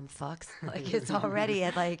Zoom, you dumb fucks. Like, it's already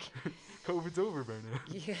at like. COVID's over by now.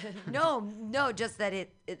 Yeah. No, just that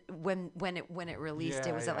it when it released,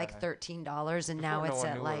 it was at like $13, and now it's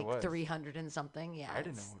at like 300 and something. Yeah. I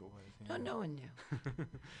didn't know what it was. Yeah. No one knew.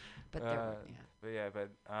 But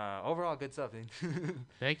overall, good stuff.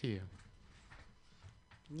 Thank you.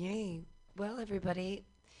 Yay. Well, everybody,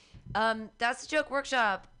 that's the Joke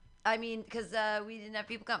Workshop. I mean, because we didn't have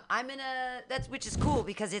people come. Which is cool,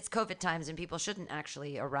 because it's COVID times and people shouldn't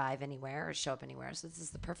actually arrive anywhere or show up anywhere. So this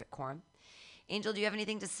is the perfect quorum. Angel, do you have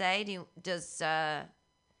anything to say? Does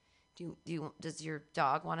your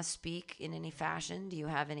dog want to speak in any fashion? Do you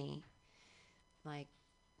have any,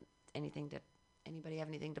 anybody have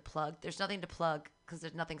anything to plug? There's nothing to plug because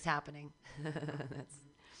nothing's happening. That's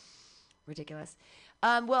ridiculous.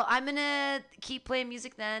 Well, I'm gonna keep playing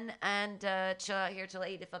music then and chill out here till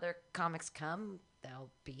 8. If other comics come, they'll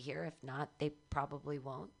be here. If not, they probably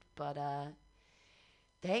won't. But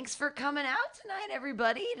thanks for coming out tonight,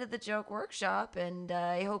 everybody, to the Joke Workshop. And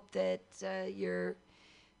I hope that your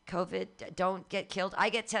COVID don't get killed. I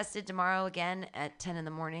get tested tomorrow again at 10 in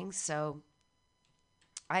the morning. So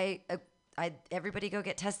everybody go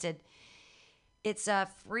get tested. It's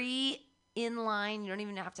free inline. You don't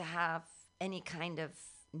even have to have any kind of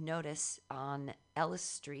notice on Ellis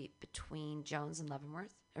Street between Jones and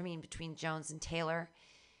Leavenworth. Between Jones and Taylor.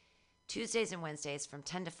 Tuesdays and Wednesdays from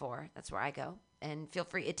 10 to 4. That's where I go. And feel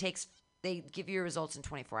free. They give you your results in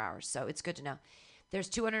 24 hours. So it's good to know. There's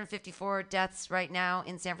 254 deaths right now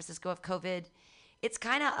in San Francisco of COVID. It's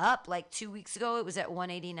kind of up. Like 2 weeks ago, it was at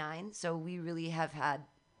 189. So we really have had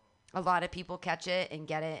a lot of people catch it and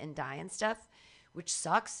get it and die and stuff, which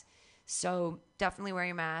sucks. So definitely wear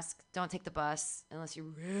your mask. Don't take the bus unless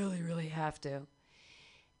you really, really have to.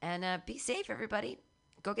 And be safe, everybody.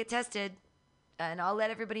 Go get tested. And I'll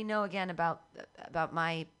let everybody know again about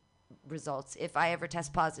my results. If I ever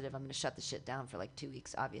test positive, I'm going to shut the shit down for like 2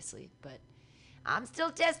 weeks, obviously. But I'm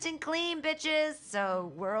still testing clean, bitches.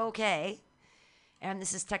 So we're okay. And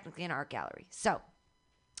this is technically an art gallery. So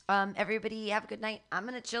everybody have a good night. I'm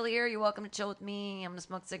going to chill here. You're welcome to chill with me. I'm going to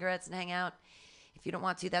smoke cigarettes and hang out. If you don't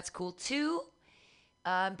want to, that's cool too.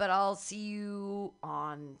 But I'll see you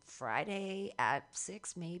on Friday at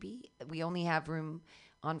 6, maybe. We only have room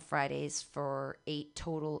on Fridays for 8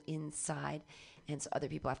 total inside. And so other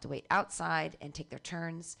people have to wait outside and take their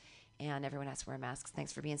turns. And everyone has to wear masks.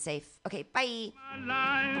 Thanks for being safe. Okay, bye.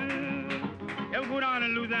 Ever go down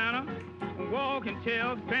in Louisiana, walk and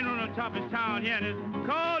tell, stand on the top of town here, and it's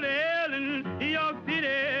called Ellen, New York City.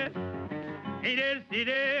 Ain't that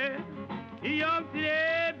city? New York City,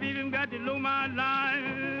 baby, got the low my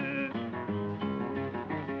line.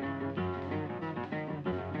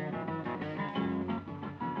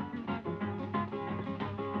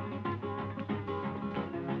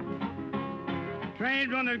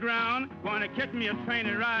 Trains on the ground, going to catch me a train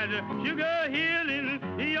and ride to Sugar Hill in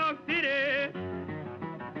New York City.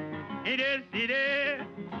 Ain't that city?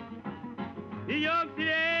 New York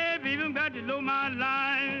City, baby, got to know my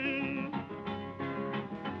line.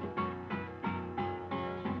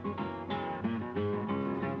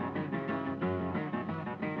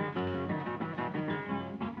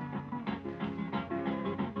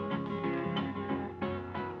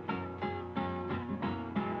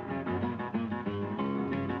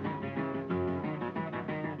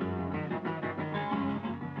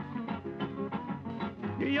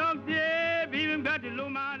 New York City, baby, got to know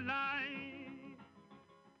my line.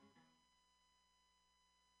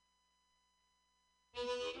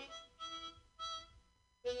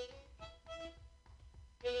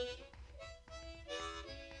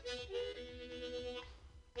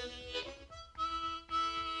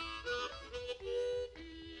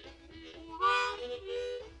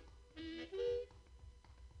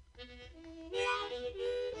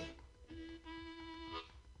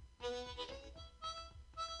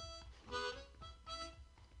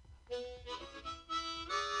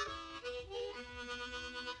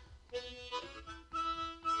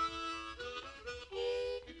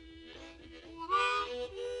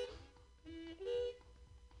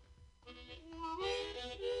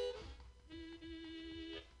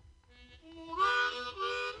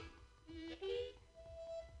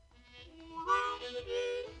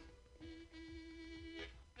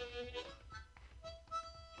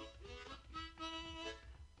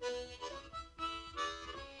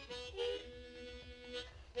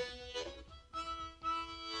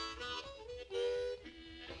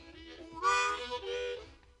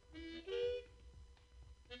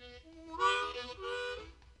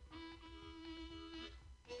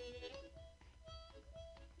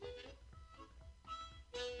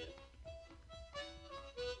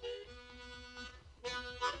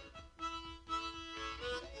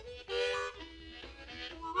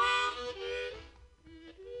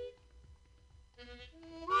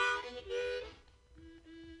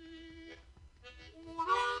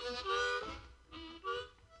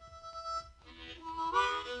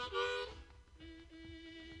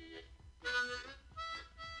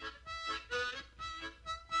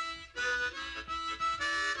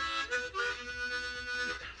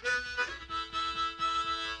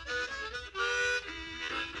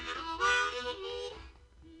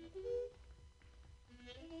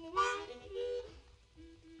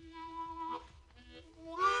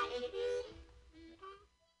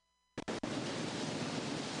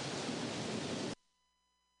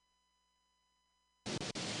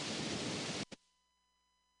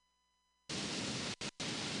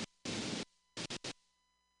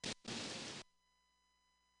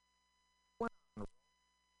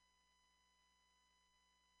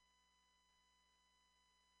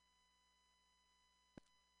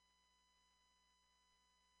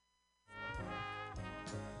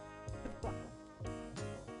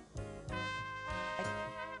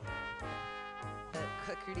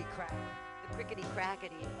 crickety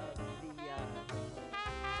crackety of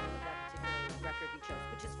that particular record he chose,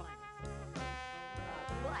 which is fine.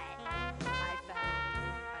 But I found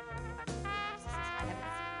I'm a narcissist. I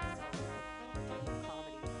haven't seen myself do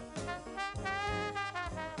comedy.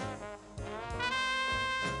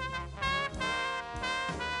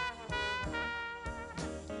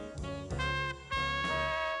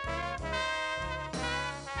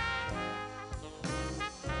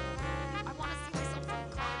 I want to see myself doing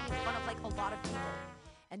comedy in front of like a lot of people.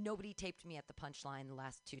 And nobody taped me at the Punchline the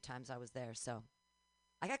last 2 times I was there, so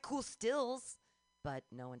I got cool stills, but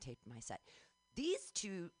no one taped my set. These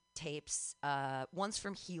 2 tapes, one's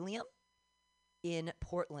from Helium in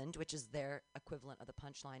Portland, which is their equivalent of the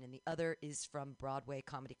Punchline, and the other is from Broadway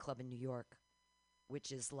Comedy Club in New York,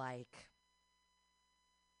 which is like,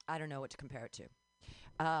 I don't know what to compare it to.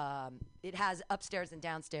 It has upstairs and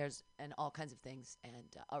downstairs and all kinds of things. And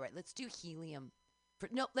all right, let's do Helium.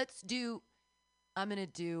 I'm going to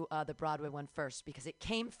do the Broadway one first because it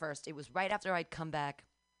came first. It was right after I'd come back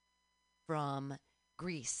from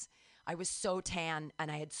Greece. I was so tan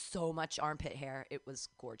and I had so much armpit hair. It was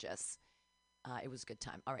gorgeous. It was a good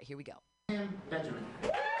time. All right, here we go. Benjamin.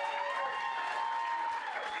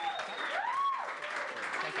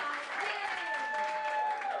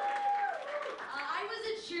 I was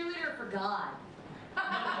a cheerleader for God.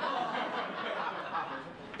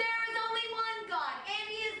 There is only one God, and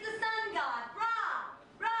He is the Sun God. Rah,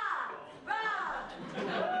 rah, rah.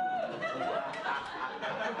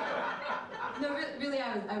 No, really, I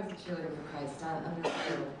was a cheerleader for Christ. I'm going to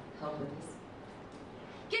help with this.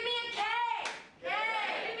 Give me a K. K.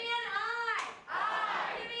 Give me an I. I.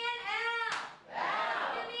 Give me an L. L.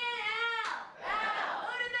 Give me an L. L.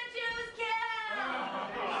 Who did the Jews kill?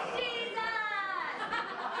 Jesus.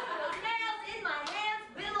 Nails in my hands.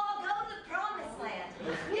 We'll all go to the promised land.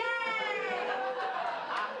 Yay!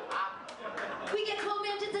 We get 12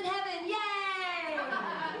 mansions in heaven. Yay!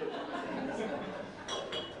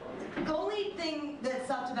 The only thing that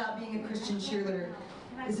sucked about being a Christian cheerleader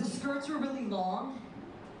is the skirts were really long,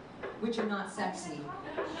 which are not sexy,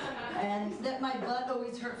 and that my butt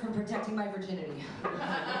always hurt from protecting my virginity.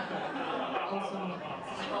 Also,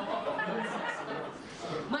 unsexy.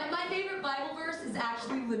 My favorite Bible verse is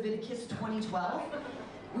actually Leviticus 20:12,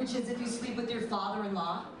 which is if you sleep with your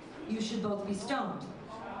father-in-law, you should both be stoned.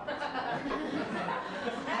 I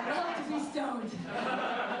would love to be stoned.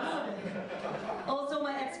 Also,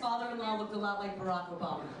 my ex-father-in-law looked a lot like Barack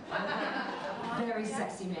Obama. Very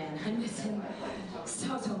sexy man. I miss him so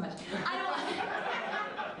much. I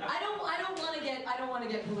don't want to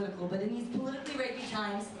get political, but in these politically rapey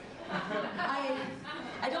times,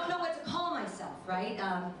 I don't know what to call myself, right?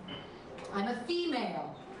 I'm a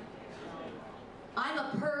female. I'm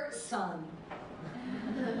a person.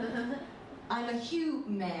 I'm a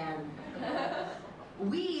human.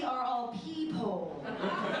 We are all people.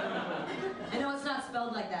 I know it's not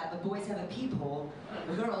spelled like that, but boys have a peephole,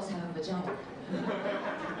 girls have a vagina.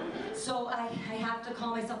 So I have to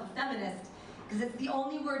call myself a feminist, because it's the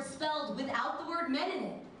only word spelled without the word men in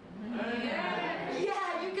it.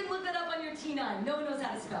 Yeah, you can look that up on your T9. No one knows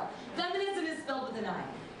how to spell. Feminism is spelled with an I.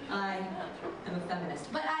 I am a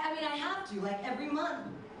feminist. But I mean, I have to, like every month.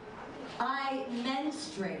 I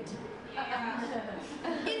menstruate.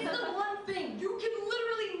 It's the one thing you can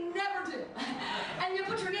literally never do. And you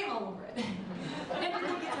put your name all over it. And you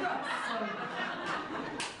think it's gross. So,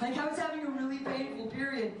 like, I was having a really painful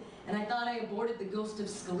period, and I thought I aborted the ghost of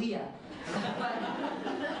Scalia.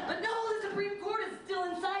 But no, the Supreme Court is still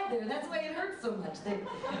inside there. That's why it hurts so much. They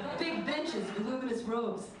big benches, voluminous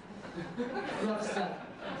robes. Rough stuff.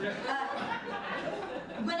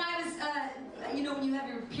 When I was, when you have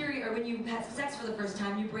your period, or when you have sex for the first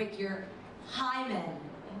time, you break your hymen.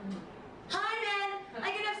 Hymen!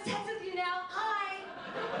 I can have sex with you now. Hi!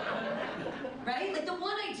 Right? Like, the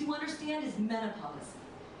one I do understand is menopause.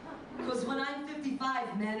 Because when I'm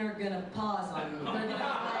 55, men are gonna pause on me. They're gonna be like,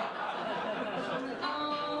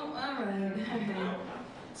 oh, all right.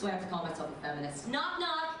 So I have to call myself a feminist. Knock,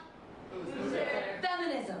 knock. Who's there?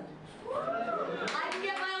 Feminism. I can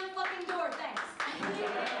get my own fucking door, thanks. I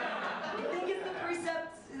think it's the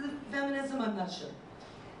precepts of feminism, I'm not sure.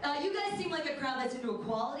 You guys seem like a crowd that's into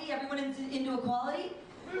equality. Everyone into equality?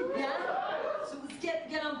 Yeah? So let's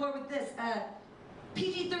get on board with this.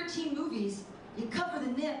 PG-13 movies, you cover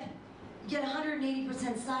the nip, you get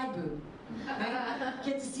 180% side boob. Right?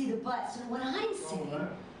 Get to see the butt. So what I'm saying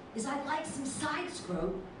is I'd like some side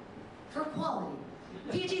scrote for quality.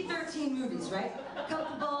 PG-13 movies, right?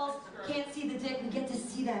 Cut the balls, can't see the dick, we get to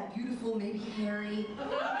see that beautiful, maybe hairy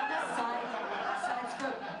side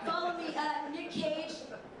scrote. Follow me, Nick Cage,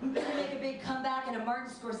 gonna make a big comeback. back in a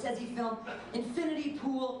Martin Scorsese film, infinity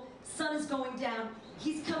pool, sun is going down,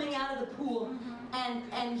 he's coming out of the pool,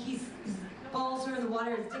 and his balls are in the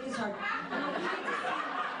water, his dick is hard.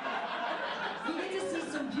 We get to see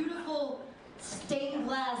some beautiful stained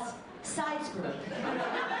glass side skirt.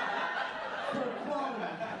 For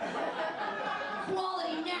quality.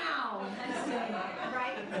 Quality now, I say,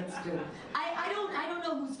 right? That's good. I don't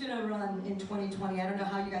know who's gonna run in 2020. I don't know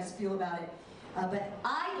how you guys feel about it. But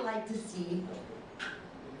I'd like to see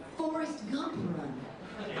Forrest Gump run.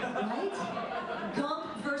 Right?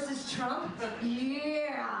 Gump versus Trump?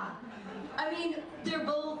 Yeah! I mean, they're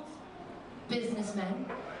both businessmen.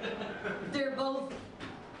 They're both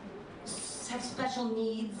have special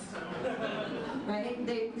needs. Right?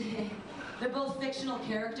 They're both fictional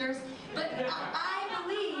characters. But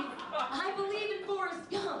I believe in Forrest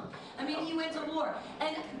Gump. I mean, he went to war.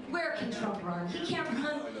 And where can Trump run? He can't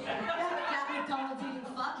run. That McDonald's eating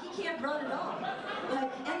fuck. He can't run at all.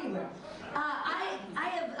 Like, anywhere.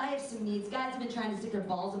 I have some needs. Guys have been trying to stick their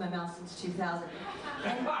balls in my mouth since 2000.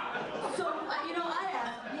 And so, I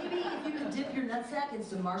asked, maybe if you could dip your nutsack in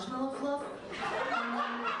some marshmallow fluff, and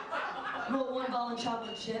then roll one ball in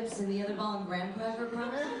chocolate chips and the other ball in graham cracker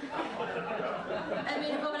crumbs. I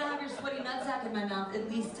mean, if I'm gonna have your sweaty nutsack in my mouth, at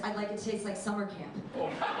least I'd like it to taste like summer camp.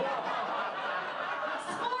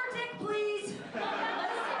 S'more dick, please!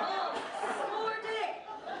 S'more dick!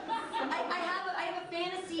 I have a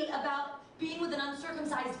fantasy about being with an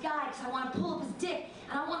uncircumcised guy because I want to pull up his dick,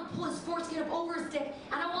 and I want to pull his foreskin up over his dick,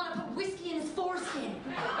 and I want to put whiskey in his foreskin.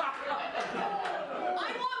 I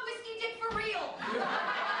want whiskey dick for real!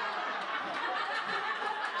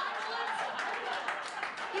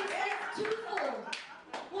 It's twofold.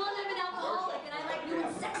 One, I'm an alcoholic, and I like new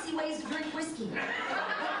and sexy ways to drink whiskey.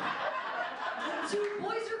 And two,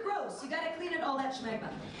 boys are gross. You gotta clean it all that schmegma.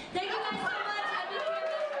 Thank you guys so much.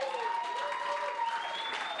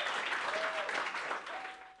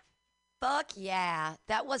 Fuck yeah.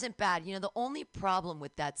 That wasn't bad. You know, the only problem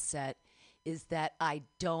with that set is that I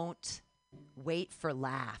don't wait for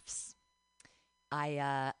laughs.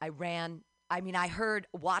 I heard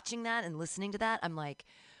watching that and listening to that, I'm like,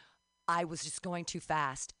 I was just going too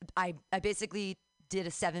fast. I basically did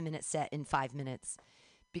a 7-minute set in 5 minutes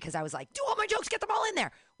because I was like, do all my jokes, get them all in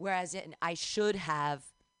there. Whereas I should have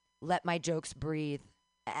let my jokes breathe,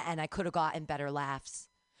 and I could have gotten better laughs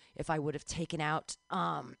if I would have taken out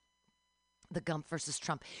the Gump versus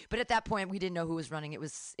Trump. But at that point, we didn't know who was running. It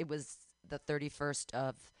was the 31st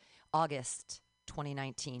of August,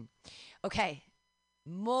 2019. Okay,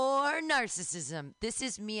 more narcissism. This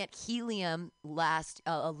is me at Helium last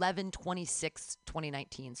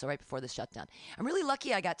 11/26/2019, so right before the shutdown. I'm really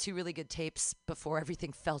lucky I got 2 really good tapes before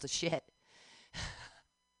everything fell to shit.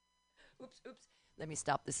 Oops. Let me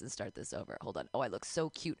stop this and start this over. Hold on. Oh, I look so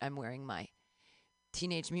cute. I'm wearing my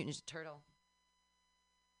Teenage Mutant Ninja Turtle.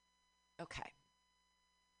 Okay.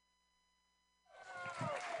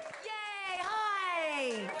 Yay!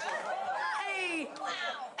 Hi! Hi! Wow!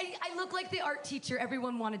 I look like the art teacher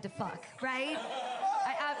everyone wanted to fuck, right?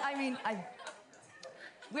 I mean,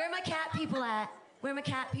 where are my cat people at? Where are my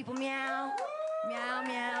cat people? Meow. Meow,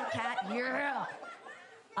 meow, cat. Yeah.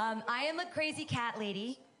 I am a crazy cat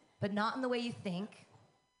lady, but not in the way you think.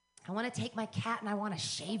 I want to take my cat and I want to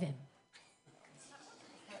shave him.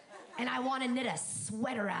 And I want to knit a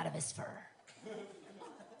sweater out of his fur.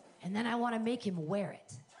 And then I want to make him wear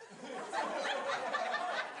it.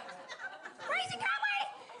 Crazy cat lady!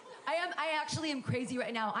 I actually am crazy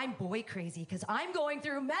right now. I'm boy crazy because I'm going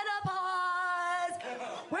through menopause.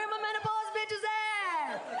 Where my menopause bitches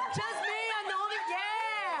at? Just me, I'm the only,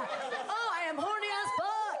 yeah. Oh, I am horny as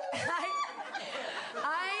fuck.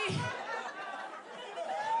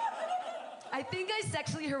 I think I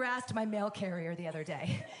sexually harassed my mail carrier the other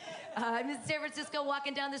day. I'm in San Francisco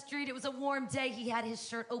walking down the street. It was a warm day. He had his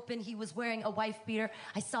shirt open. He was wearing a wife beater.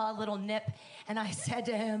 I saw a little nip, and I said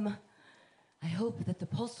to him, I hope that the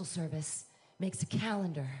Postal Service makes a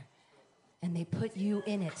calendar, and they put you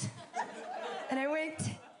in it. And I winked.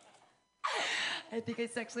 I think I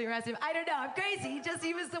sexually harassed him. I don't know. I'm crazy.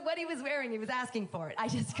 He was what he was wearing. He was asking for it. I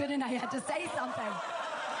just couldn't. I had to say something.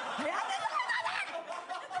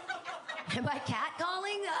 Am I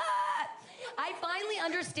catcalling? I finally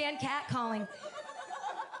understand catcalling.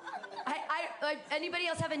 Anybody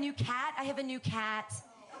else have a new cat? I have a new cat.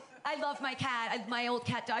 I love my cat. My old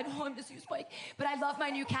cat died. Oh, I'm just Spike. But I love my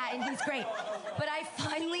new cat, and he's great. But I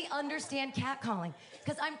finally understand catcalling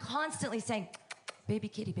because I'm constantly saying, baby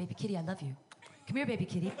kitty, I love you. Come here, baby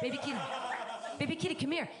kitty. Baby kitty. Baby kitty,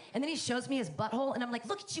 come here. And then he shows me his butthole, and I'm like,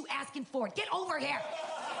 look at you asking for it. Get over here.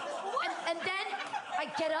 And then I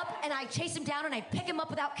get up and I chase him down and I pick him up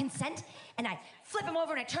without consent and I flip him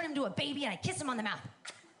over and I turn him into a baby and I kiss him on the mouth.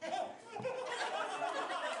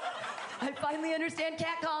 I finally understand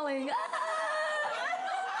catcalling.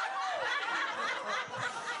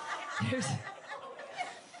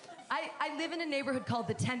 I live in a neighborhood called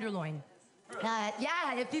the Tenderloin.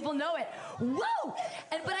 Yeah, if people know it. Whoa!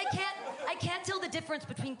 But I can't tell the difference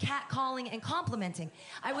between catcalling and complimenting.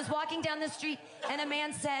 I was walking down the street and a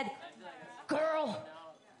man said, "Girl,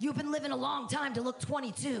 you've been living a long time to look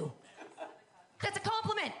 22." That's a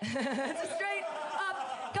compliment. That's a straight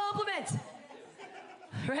up compliment.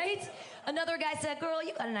 Right? Another guy said, "Girl,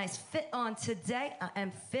 you got a nice fit on today." I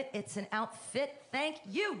am fit. It's an outfit. Thank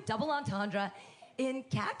you. Double entendre. In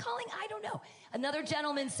catcalling, I don't know. Another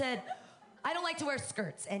gentleman said, "I don't like to wear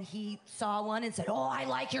skirts." And he saw one and said, "Oh, I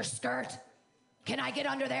like your skirt. Can I get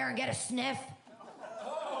under there and get a sniff?"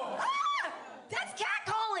 That's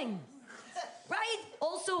catcalling. Right?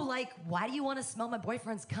 Also, like, why do you want to smell my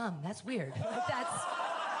boyfriend's cum? That's weird. Like,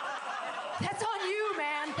 that's on you,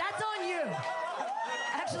 man. That's on you.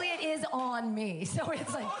 Actually, it is on me. So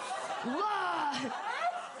it's like, whoa.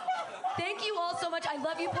 Thank you all so much. I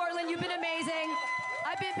love you, Portland. You've been amazing.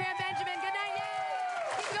 I've been Pam Benjamin. Good night.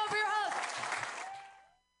 Yay! Keep going for your host.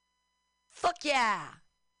 Fuck yeah.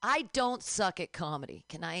 I don't suck at comedy.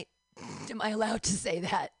 Am I allowed to say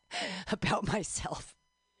that about myself?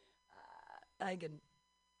 I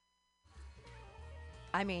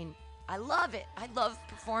love it. I love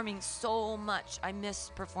performing so much. I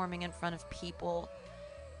miss performing in front of people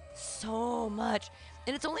so much.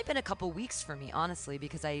 And it's only been a couple weeks for me, honestly,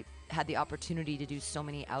 because I had the opportunity to do so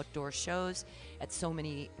many outdoor shows at so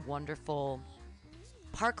many wonderful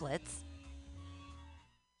parklets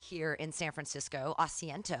here in San Francisco.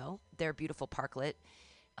 Asiento, their beautiful parklet.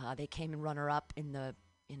 They came in runner-up in a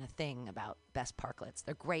thing about best parklets.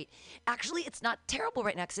 They're great. Actually, it's not terrible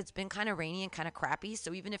right now because it's been kind of rainy and kind of crappy.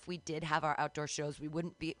 So even if we did have our outdoor shows,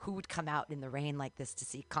 who would come out in the rain like this to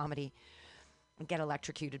see comedy and get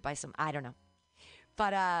electrocuted by I don't know.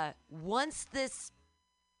 But once this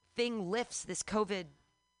thing lifts, this COVID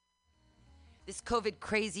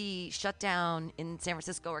crazy shutdown in San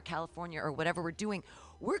Francisco or California or whatever we're doing,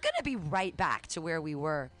 we're going to be right back to where we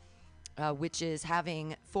were, which is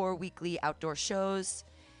having 4 weekly outdoor shows.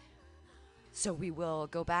 So we will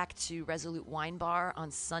go back to Resolute Wine Bar on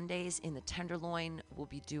Sundays in the Tenderloin. We'll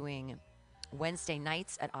be doing Wednesday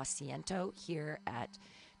nights at Asiento here at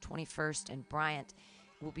 21st and Bryant.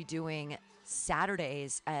 We'll be doing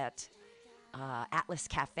Saturdays at Atlas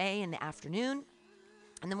Cafe in the afternoon.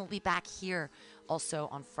 And then we'll be back here also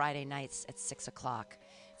on Friday nights at 6 o'clock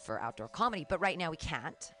for outdoor comedy. But right now we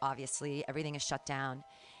can't. Obviously, everything is shut down,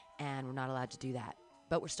 and we're not allowed to do that.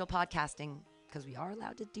 But we're still podcasting because we are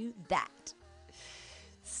allowed to do that.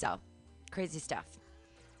 So, crazy stuff.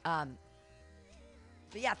 But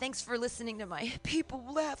yeah, thanks for listening to my people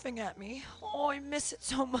laughing at me. Oh, I miss it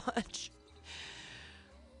so much.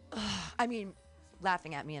 I mean,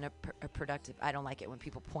 laughing at me in a productive... I don't like it when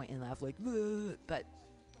people point and laugh like... Ugh, but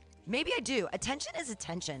maybe I do. Attention is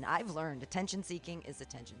attention. I've learned attention-seeking is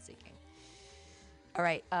attention-seeking. All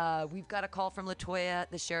right, we've got a call from LaToya,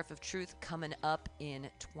 the Sheriff of Truth, coming up in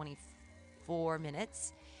 24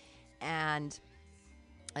 minutes. And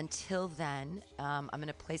until then, I'm going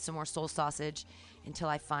to play some more Soul Sausage until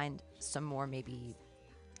I find some more, maybe,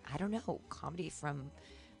 I don't know, comedy from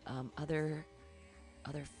other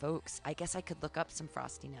folks. I guess I could look up some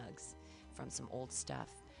Frosty Nugs from some old stuff.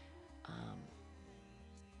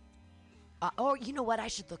 Oh, you know what I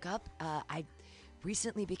should look up? I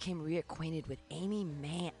recently became reacquainted with Amy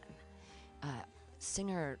Mann,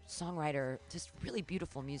 singer, songwriter, just really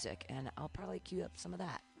beautiful music, and I'll probably cue up some of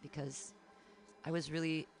that because I was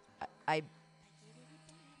really,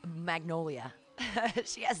 Magnolia.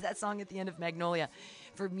 She has that song at the end of Magnolia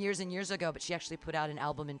from years and years ago, but she actually put out an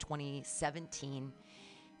album in 2017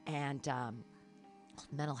 and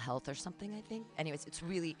Mental Health or something, I think. Anyways, it's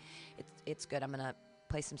really, it's good. I'm going to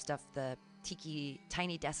play some stuff, the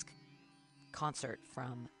Tiny Desk concert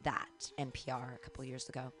from that, NPR, a couple years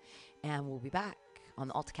ago. And we'll be back on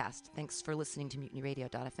the AltaCast. Thanks for listening to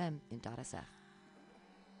MutinyRadio.fm and .sf.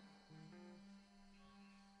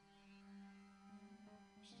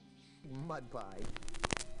 Mud pie.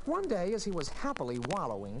 One day, as he was happily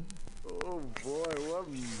wallowing... Oh, boy, what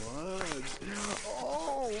mud.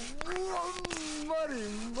 Oh, muddy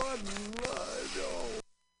mud. Oh.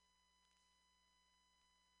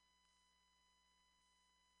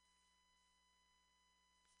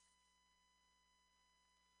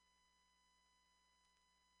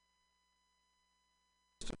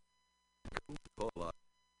 Coca-Cola.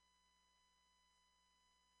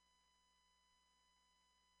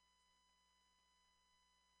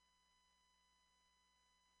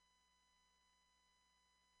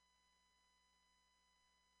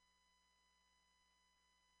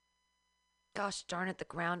 Gosh darn it, the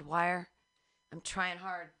ground wire. I'm trying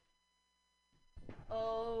hard.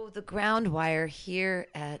 Oh, the ground wire here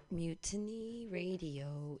at Mutiny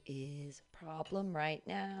Radio is a problem right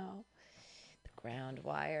now. The ground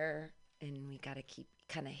wire, and we got to keep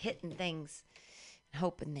kind of hitting things and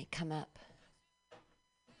hoping they come up.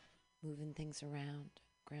 Moving things around.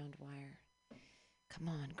 Ground wire. Come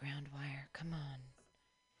on, ground wire. Come on.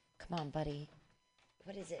 Come on, buddy.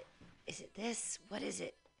 What is it? Is it this? What is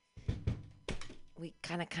it? We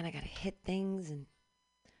kind of got to hit things and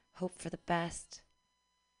hope for the best.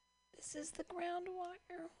 This is the ground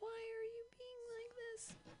wire. Why are you being like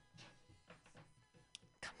this?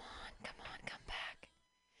 Come on, come back.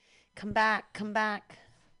 Come back, come back.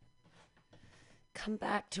 Come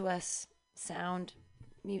back to us. Sound.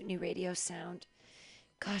 Mutiny Radio sound.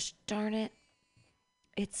 Gosh darn it.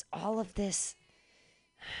 It's all of this.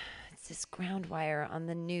 It's this ground wire on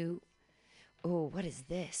the new. Oh, what is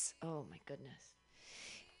this? Oh my goodness.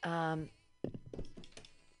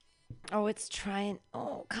 Oh, it's trying.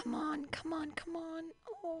 Oh, come on.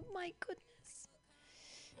 Oh my goodness.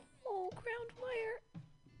 Oh, ground wire.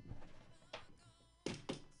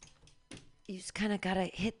 You just kind of got to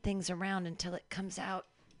hit things around until it comes out.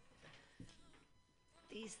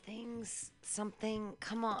 These things, something,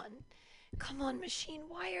 come on. Come on, machine.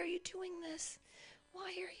 Why are you doing this? Why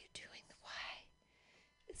are you doing why?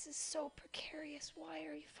 This is so precarious. Why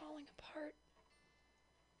are you falling apart?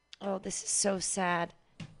 Oh, this is so sad.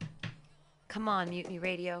 Come on, Mutiny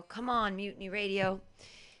Radio. Come on, Mutiny Radio.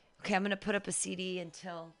 Okay, I'm going to put up a CD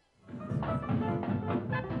until...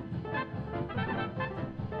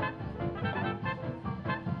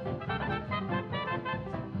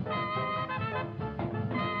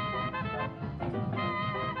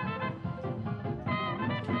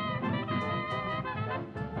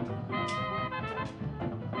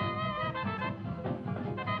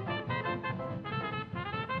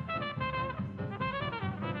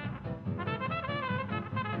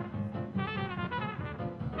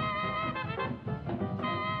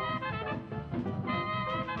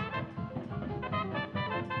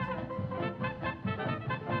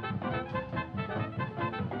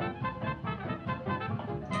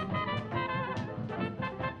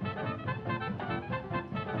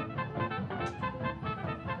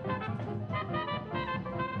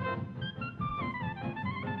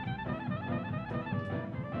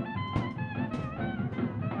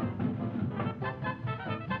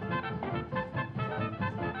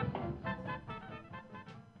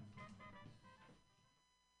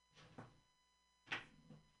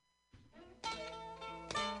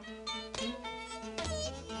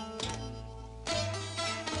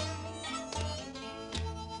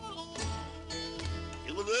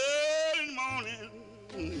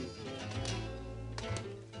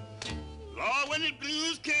 when the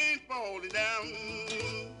blues came falling down.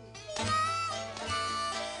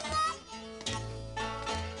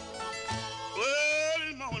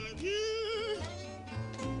 Early morning dew.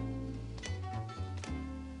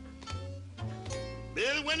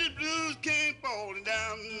 Baby, when the blues came falling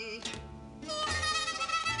down.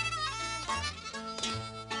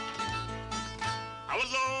 I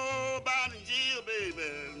was all about in jail,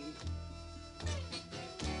 baby.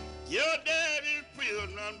 Your daddy's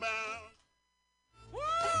prison unbound.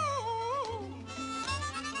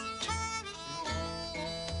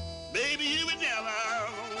 Baby, you would never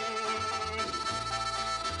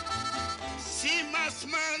see my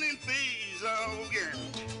smiling face again.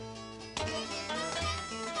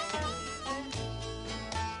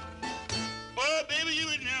 Oh, baby, you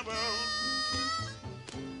would never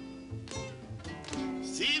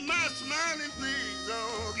see my smiling face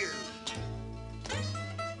again.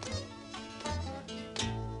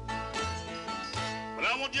 But I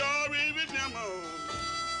want you all to remember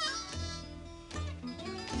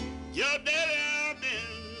your daddy, I've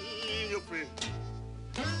been your friend.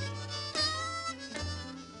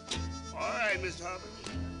 All right, Mr. Harper.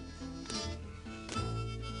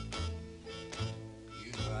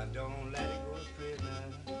 You know I don't let it go to prison.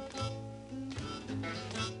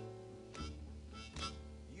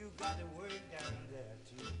 You got to work down there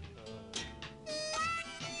too.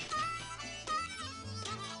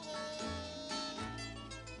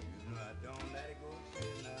 You know I don't let it go to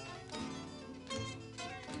prison.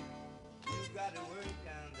 You got to work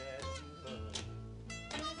down there too.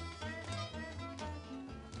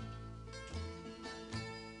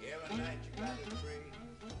 Every night you got to pray.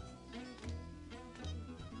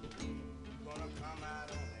 You're gonna come out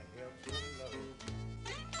on the help of the Lord.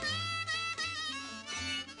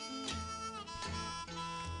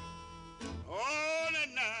 All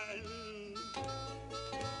that night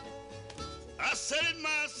I said it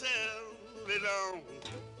myself me long.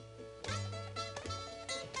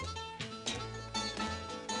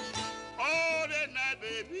 All that night,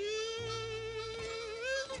 baby,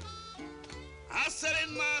 I sat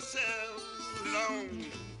in myself alone.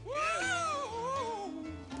 Yeah.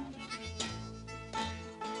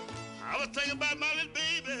 I was thinking about my little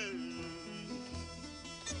baby.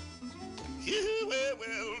 Yeah,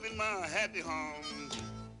 well, in my happy home.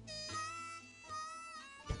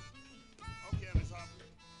 Okay, Miss Harper.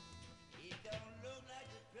 It don't look like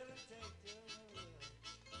the pillow taker.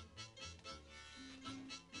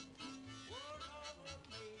 What all the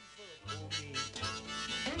made for me.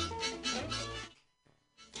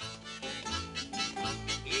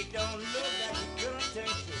 It don't look like the pillow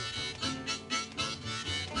taker.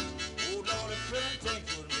 Oh, Lord, the pillow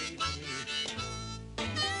taker was made for me.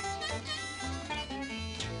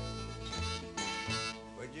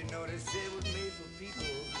 But you know they say it was made for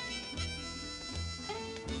people.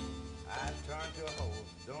 I turned to a hole,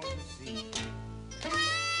 don't you see?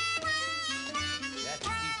 That to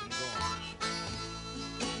keep them going.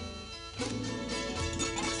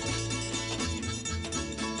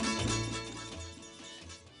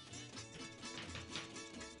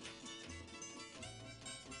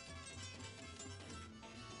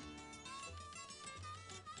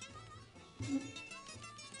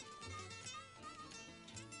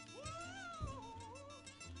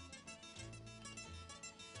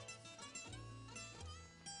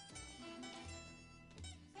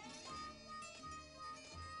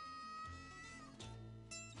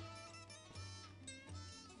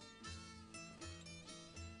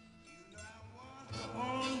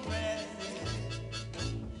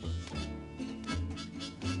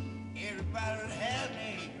 Everybody had me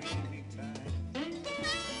really big time.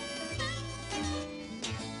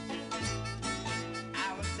 I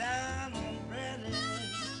was down on Bradley.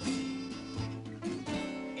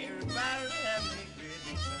 Everybody had me really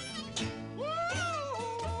big time.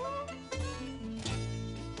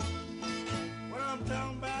 What I'm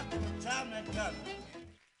talking about, the time that got me.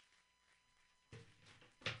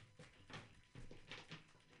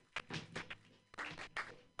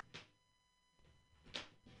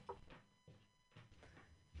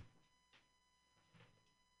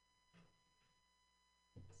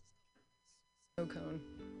 Snow cone.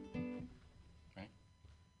 Right.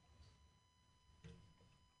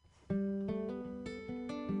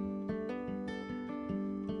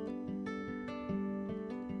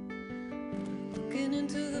 Looking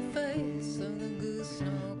into the face of the goose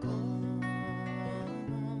snow cone.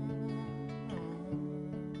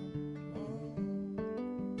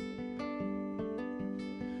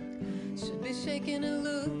 Should be shaking it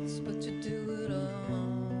loose, but you do it all.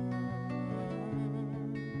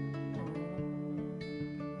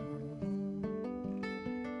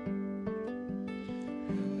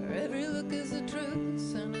 Every look is a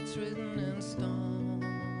truth, and it's written in stone.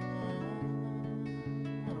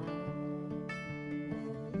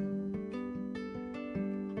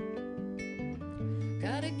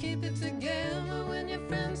 Gotta keep it together when your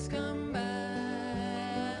friends come by.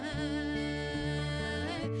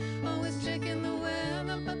 Always checking the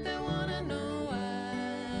weather, but they wanna know why.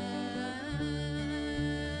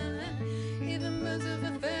 Even birds of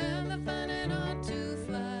a feather find it hard to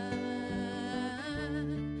fly.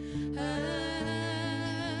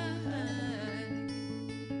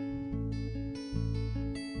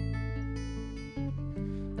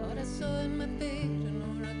 Thought I saw in my feet an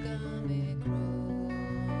origami crow.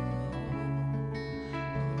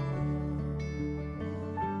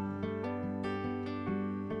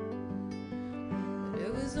 But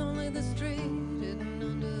it was only the street hidden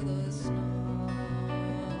under the snow.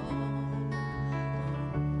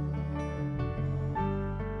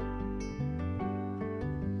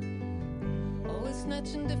 Always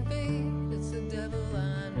snatching defeat, it's the devil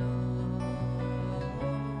I know.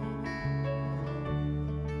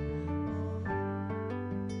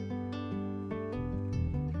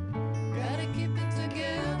 Gotta keep it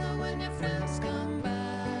together when your friends come by.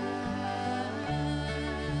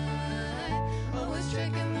 Always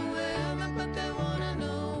checking the weather, but they wanna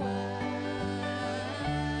know why.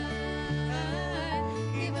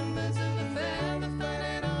 Even birds of a feather find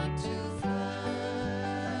it hard to fly.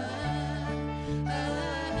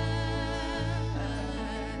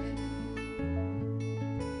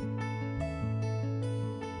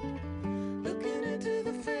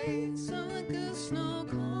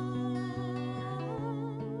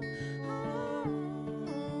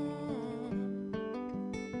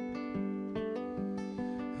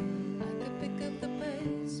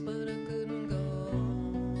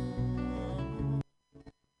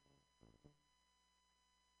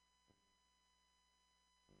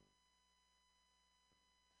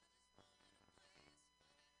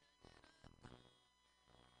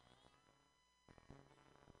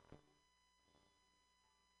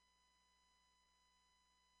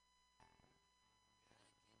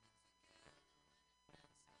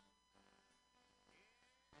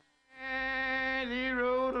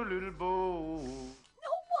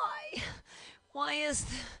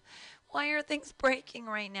 why are things breaking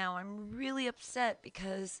right now? I'm really upset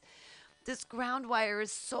because this ground wire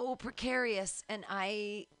is so precarious, and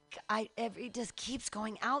it just keeps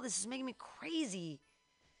going out. This is making me crazy.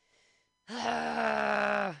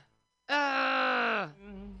 And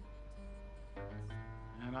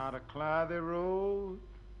out of Clyde Road,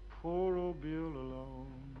 poor old Bill alone.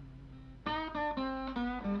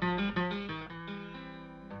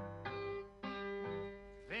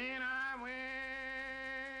 Then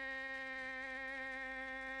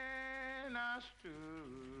I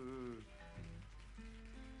stood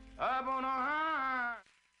up on a high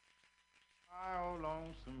old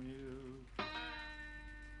lonesome hill.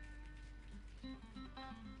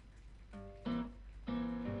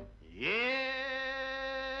 Yes,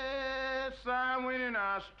 I went and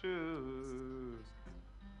I stood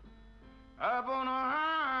up on a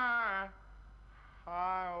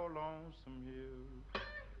high old lonesome hill.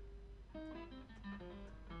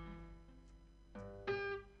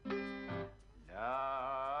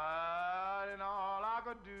 Lord, and all I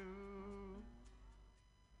could do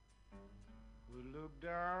was look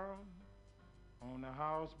down on the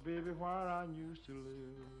house, baby, where I used to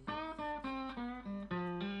live.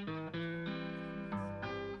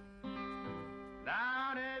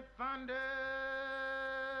 Loud it thundered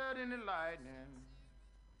in the lightning,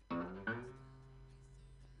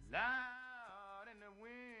 loud in the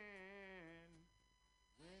wind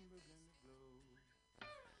began to blow.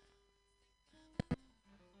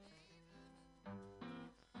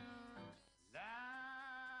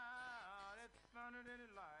 Loud it thundered in the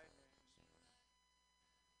lightning,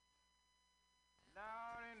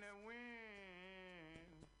 loud in the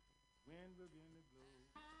wind began to blow.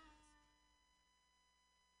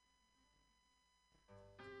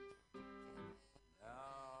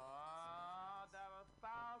 There were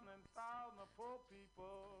thousands and thousands of poor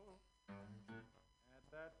people at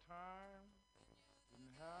that time,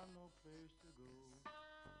 didn't have no place to go.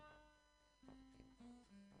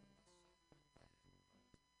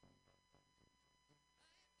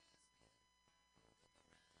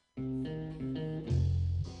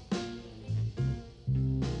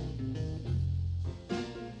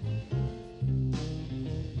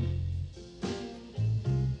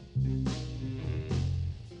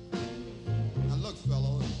 Now look,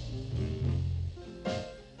 fellows,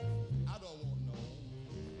 I don't want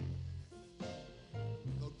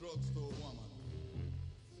no drugstore woman.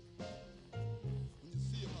 When you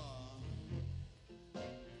see her,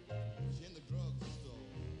 she's in the drugstore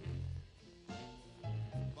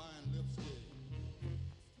buying lipstick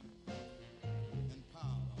and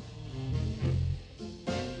powder,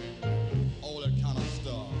 all that kind of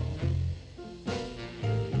stuff.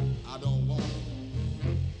 I don't want it.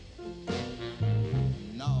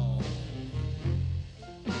 No,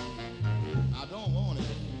 I don't want it.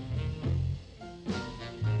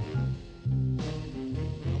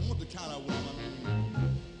 I want the kind of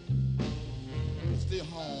woman to stay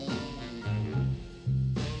home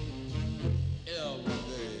every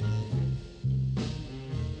day.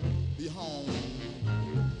 Be home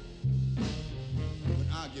when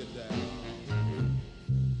I get there.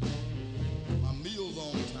 My meals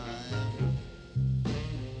on time,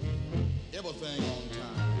 everything on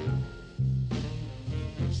time.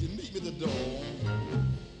 She meet me at the door.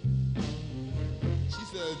 She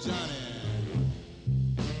said, Johnny,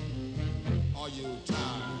 are you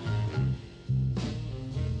tired?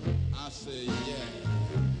 I say, yeah.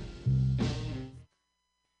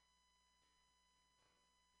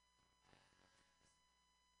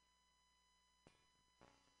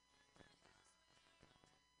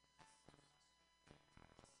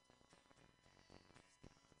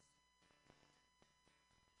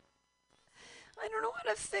 I don't know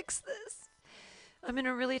how to fix this. I'm in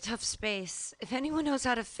a really tough space. If anyone knows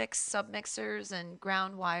how to fix submixers and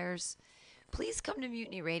ground wires, please come to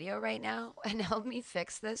Mutiny Radio right now and help me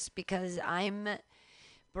fix this because I'm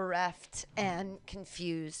bereft and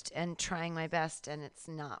confused and trying my best and it's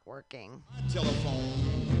not working. My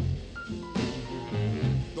telephone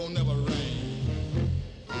don't never ring.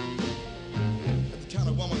 That's the kind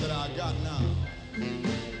of woman that I got now.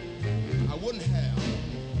 I wouldn't have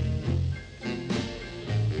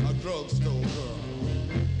a drugstore girl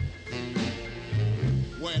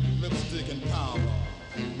wearing lipstick and powder,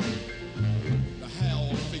 the hair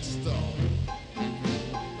all fixed up,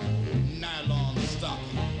 nylon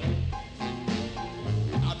stocking.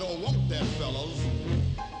 I don't want that, fellas.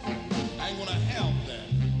 I ain't gonna have that.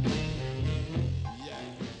 Yeah.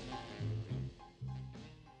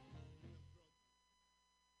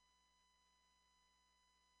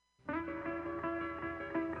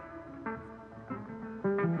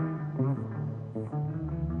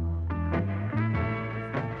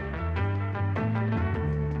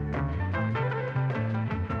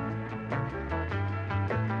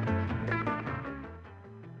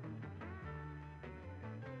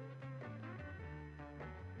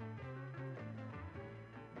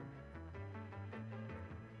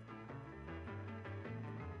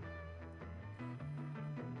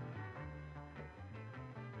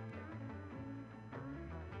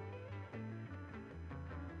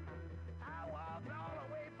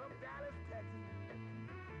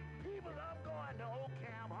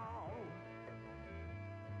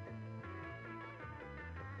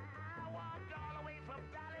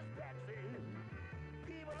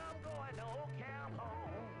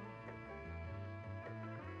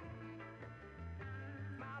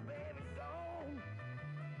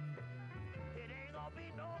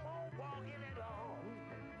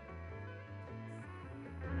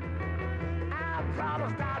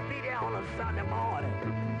 promised I'd be there on a Sunday morning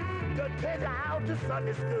to take her out to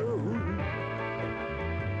Sunday school.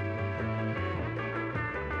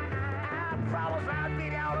 I promised I'd be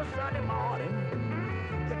there on a Sunday morning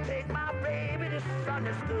to take my baby to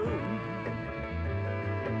Sunday school.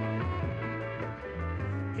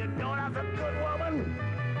 You know that's a good woman.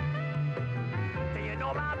 And you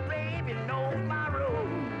know my baby knows my rules.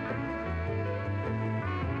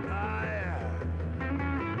 Oh, yeah.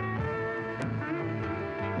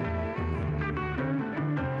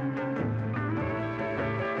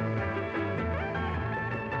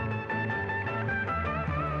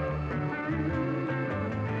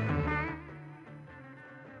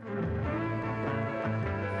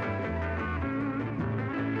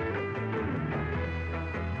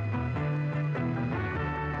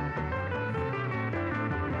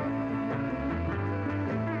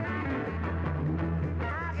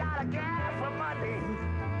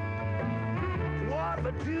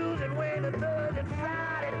 For Tuesday, Wednesday, Thursday,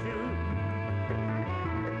 Friday too.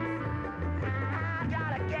 I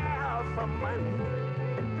got a gal for Monday,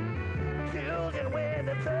 Tuesday,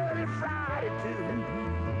 Wednesday, Thursday, Friday too.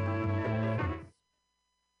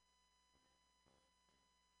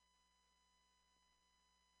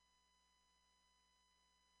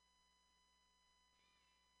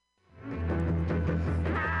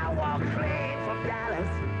 I walk clean from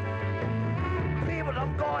Dallas. People,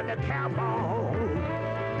 I'm going to camp on.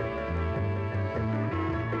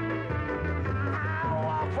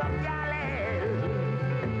 From Dallas,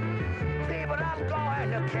 people, I'm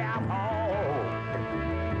going to Camp Hall.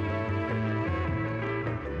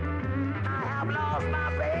 I have lost my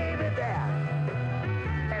baby there,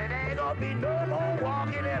 and it ain't gonna be no more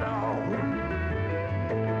walking at all.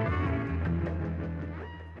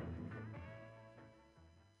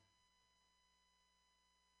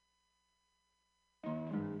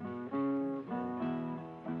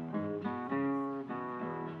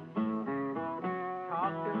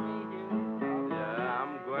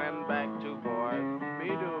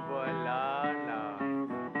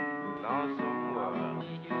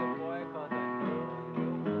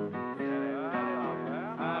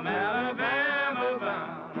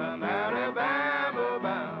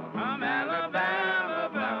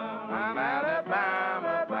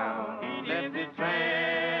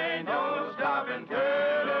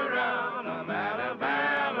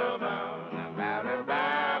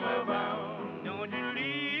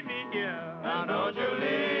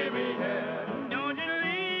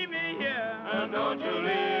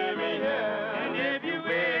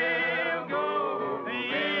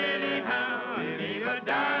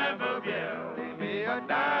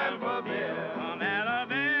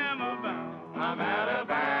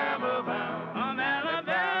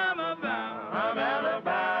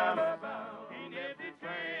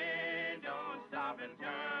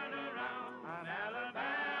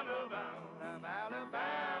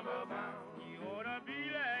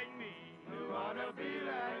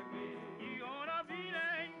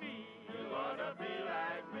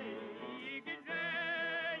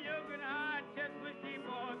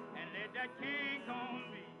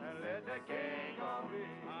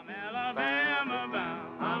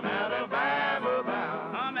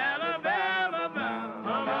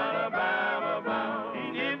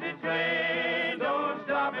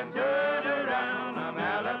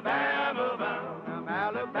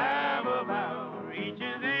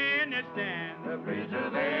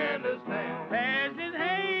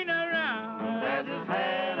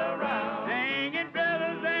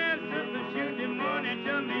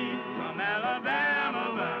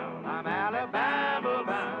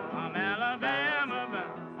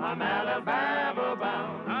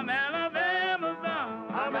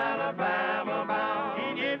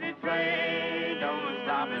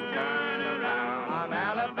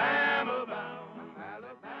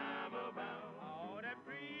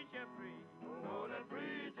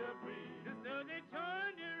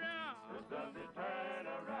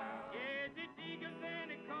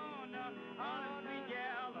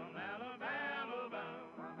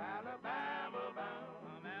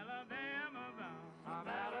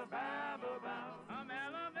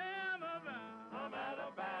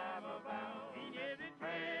 Alabama bound. In every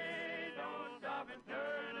train, don't stop and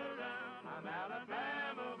turn around.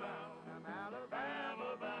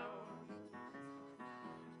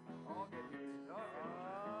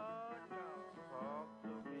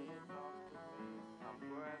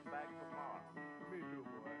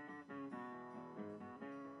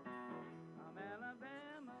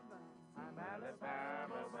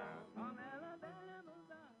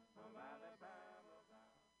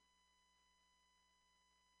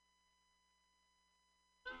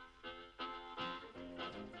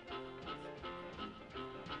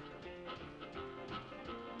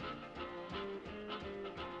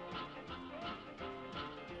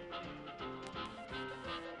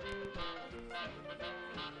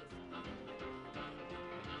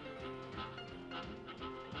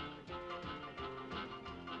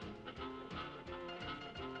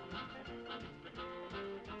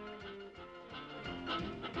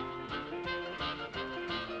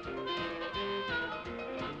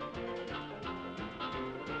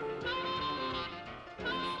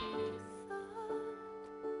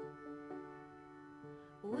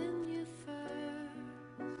 When you first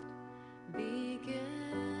began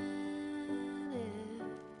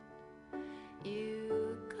it,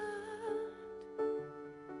 you got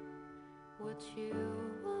what you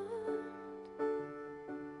want.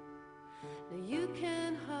 Now you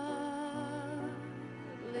can hardly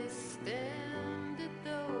stand it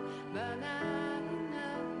though. By now you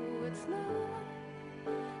know it's not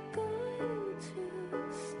going to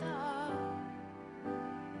stop.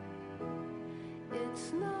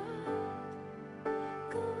 It's not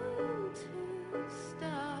going to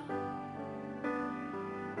stop.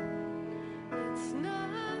 It's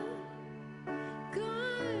not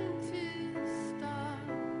going to stop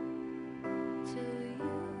till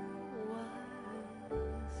you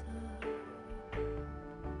wise up.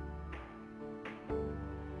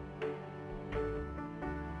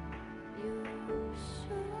 You're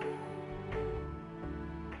sure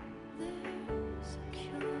there's a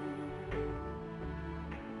cure,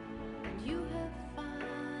 and you have finally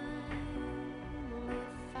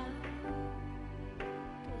found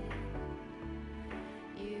it.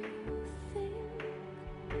 You think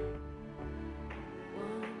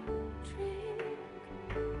one drink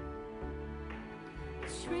will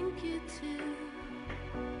shrink you to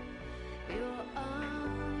your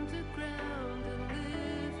underground and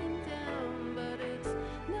living down, but it's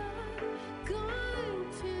not going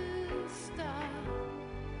to stop.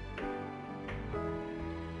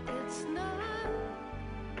 It's not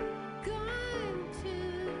going to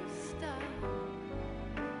stop.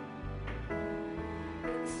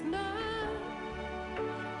 It's not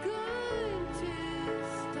going to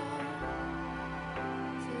stop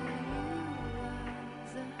till you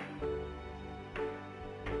rise up.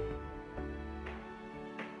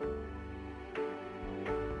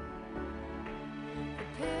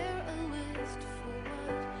 Prepare a list for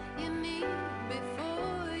what you need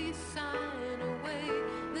before you sign away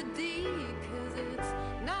the deed, 'cause it's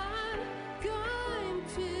not going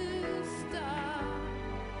to stop.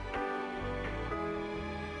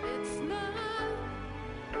 It's not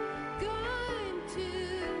going to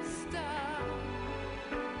stop.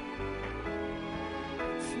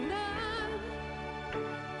 It's not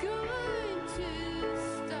going to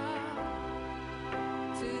stop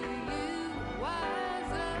till you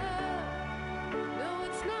wise up. No,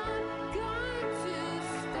 it's not going to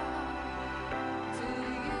stop till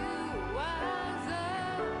you wise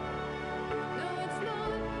up. No, it's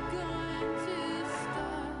not going to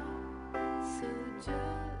stop. So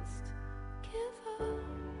just give up.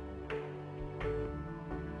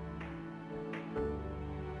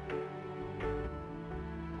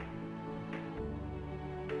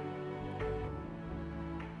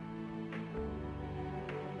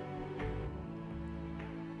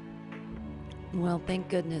 Well, thank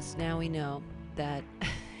goodness now we know that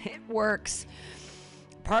it works.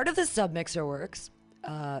 Part of the submixer works.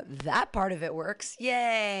 That part of it works.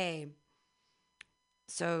 Yay!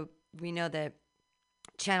 So we know that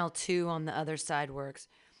channel 2 on the other side works,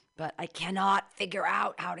 but I cannot figure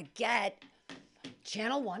out how to get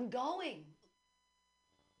channel 1 going.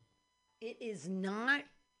 It is not,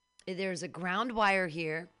 there's a ground wire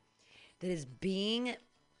here that is being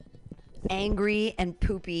angry and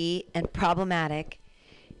poopy and problematic,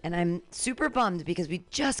 and I'm super bummed because we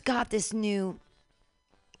just got this new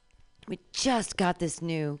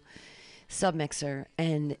submixer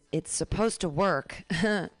and it's supposed to work.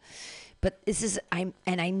 But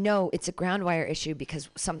I know it's a ground wire issue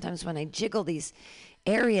because sometimes when I jiggle these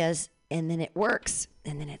areas and then it works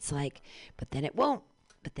and then it's like, but then it won't,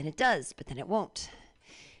 but then it does, but then it won't.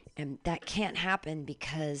 And that can't happen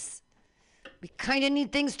because we kind of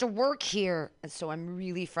need things to work here. And so I'm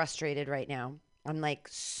really frustrated right now. I'm like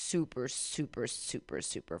super, super, super,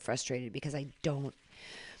 super frustrated because I don't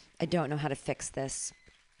know how to fix this.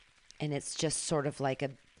 And it's just sort of like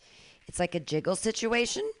it's like a jiggle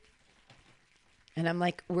situation. And I'm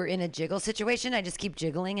like, we're in a jiggle situation. I just keep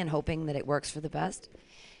jiggling and hoping that it works for the best.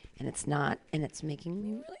 And it's not. And it's making me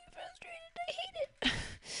really frustrated. I hate it.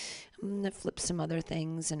 I'm going to flip some other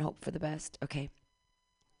things and hope for the best. Okay.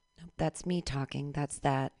 Nope, that's me talking. That's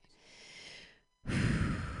that.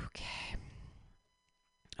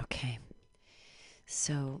 Okay.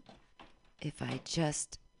 So if I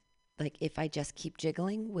just keep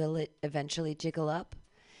jiggling, will it eventually jiggle up?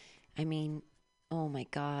 I mean, oh my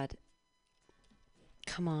God.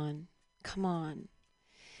 Come on.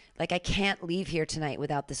 Like, I can't leave here tonight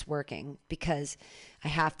without this working because I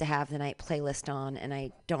have to have the night playlist on, and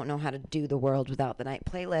I don't know how to do the world without the night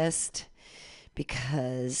playlist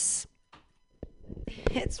because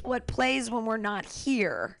it's what plays when we're not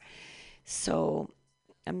here. So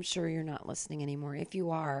I'm sure you're not listening anymore. If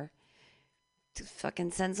you are, to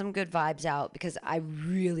fucking send some good vibes out because I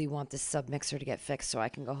really want this sub mixer to get fixed so I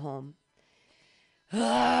can go home.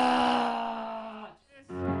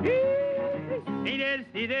 Ain't that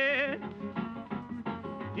city?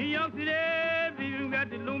 New York City, people got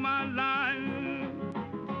to know my line.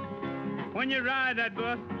 When you ride that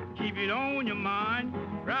bus, keep it on your mind.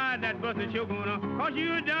 Ride that bus and you're gonna cost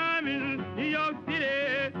you a dime in New York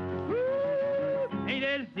City. Woo, ain't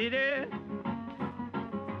that city?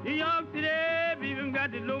 New York City, people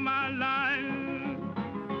got to know my line.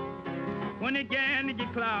 When it began to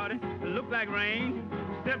get cloudy, it look like rain.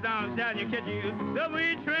 Step down south, you catch you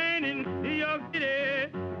subway train in New York City.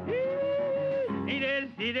 Ain't that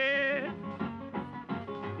city?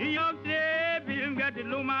 New York City, people got to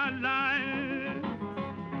know my line.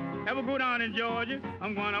 Ever go down in Georgia?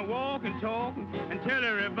 I'm gonna walk and talk and tell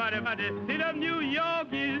everybody about the city of New York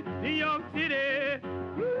is New York City.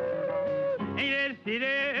 Ain't that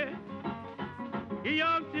city? New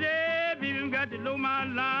York City, people got to know my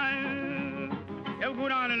line. Ever go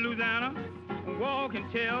down in Louisiana? Walk and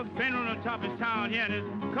tell, been on the top of town here, and it's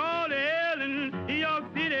called hell in New York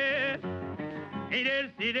City. Ain't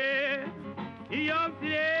that city? New York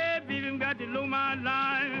City, people got to know my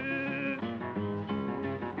line.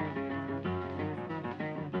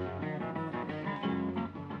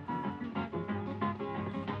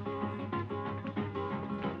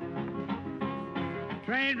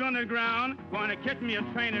 Trains on the ground, gonna catch me a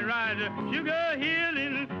train and ride to Sugar Hill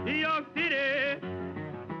in New York City.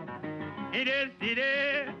 Ain't that city?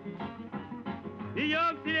 New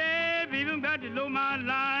York City, people got to know my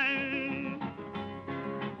line.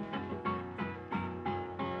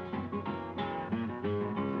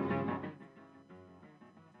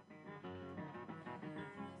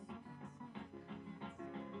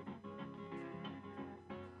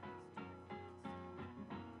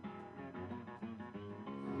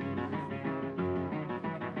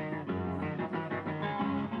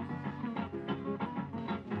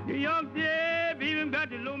 New York City, people got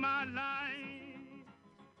to know my line.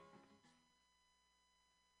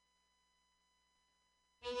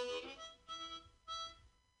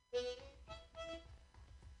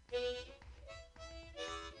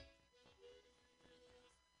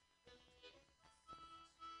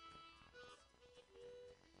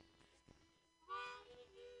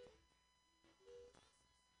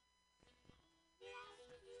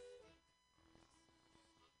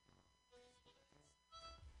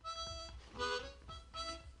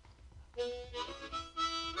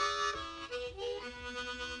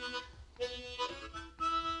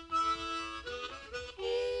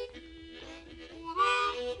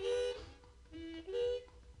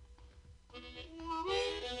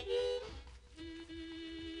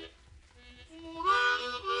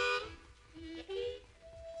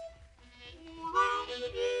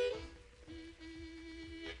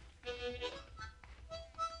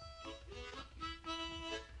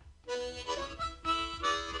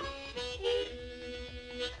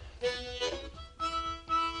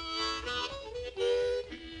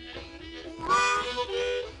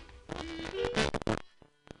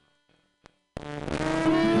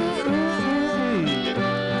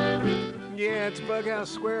 Yeah, it's Bughouse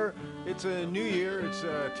Square. It's a new year. It's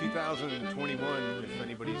 2021. If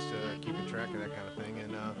anybody's keeping track of that kind of thing,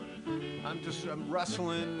 and I'm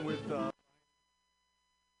wrestling with.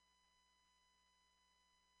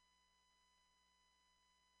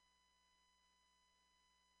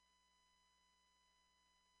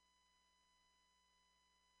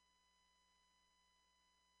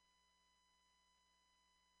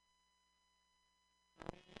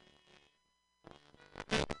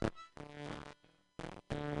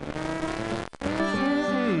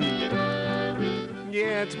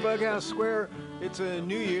 Yeah, it's Bughouse Square. It's a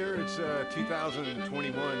new year. It's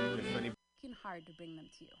 2021. If anybody. Working hard to bring them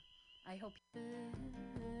to you. I hope.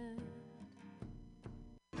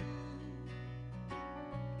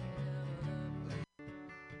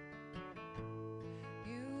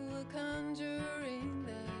 You were conjuring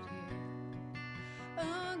that here,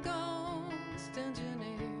 a ghost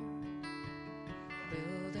engineer,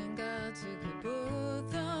 building gods who could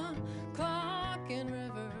put the clock in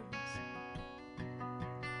reverse.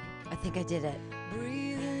 I think I did it.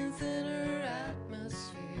 Breathing thinner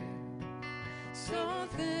atmosphere, so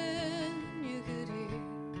thin you could hear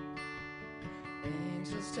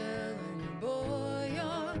angels telling you, boy,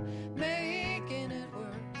 you're making it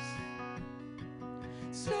worse.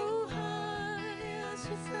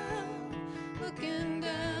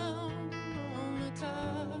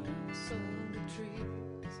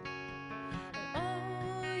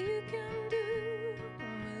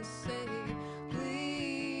 say,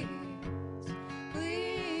 please,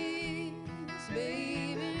 please,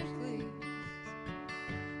 baby, please,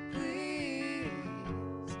 please,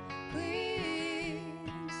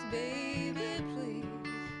 please, baby, please,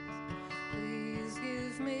 please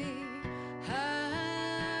give me high.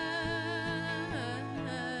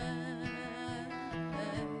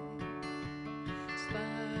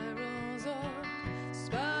 Spirals or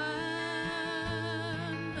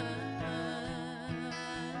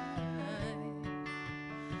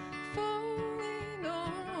falling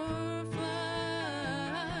or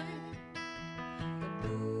fly, the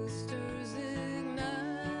boosters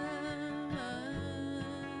ignite.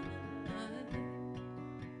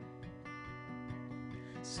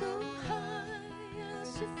 So high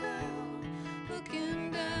as you fell,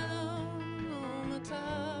 looking down on the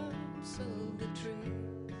tops of the trees.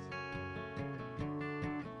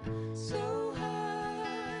 So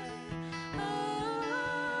high,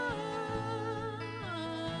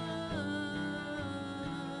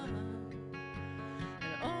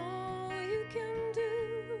 and all you can do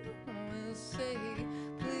is say,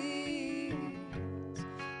 please,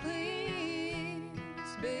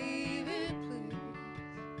 please, baby, please,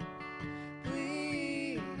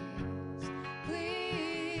 please,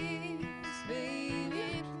 please,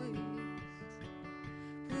 baby, please,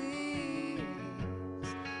 please,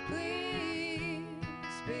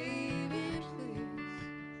 please, baby, please.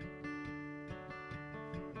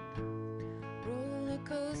 Roller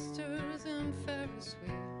coasters and Ferris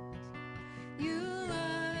wheels, you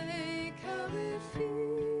like how it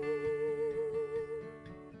feels.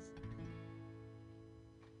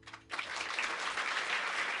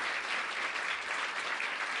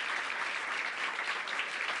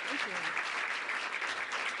 Thank you.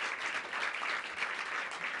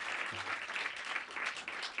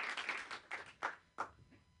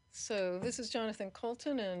 So this is Jonathan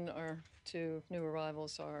Colton, and our two new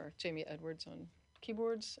arrivals are Jamie Edwards on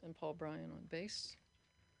keyboards and Paul Bryan on bass.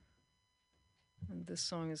 And this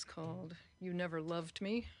song is called You Never Loved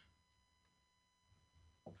Me.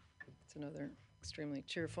 It's another extremely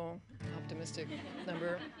cheerful, optimistic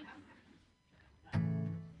number.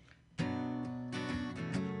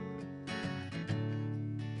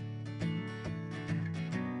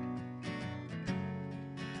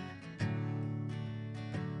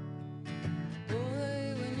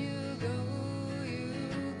 Boy, when you go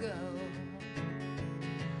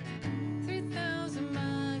 3,000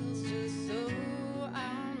 miles just so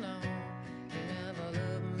I'll know you never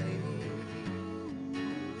loved me.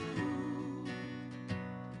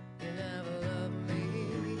 You never loved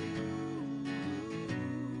me.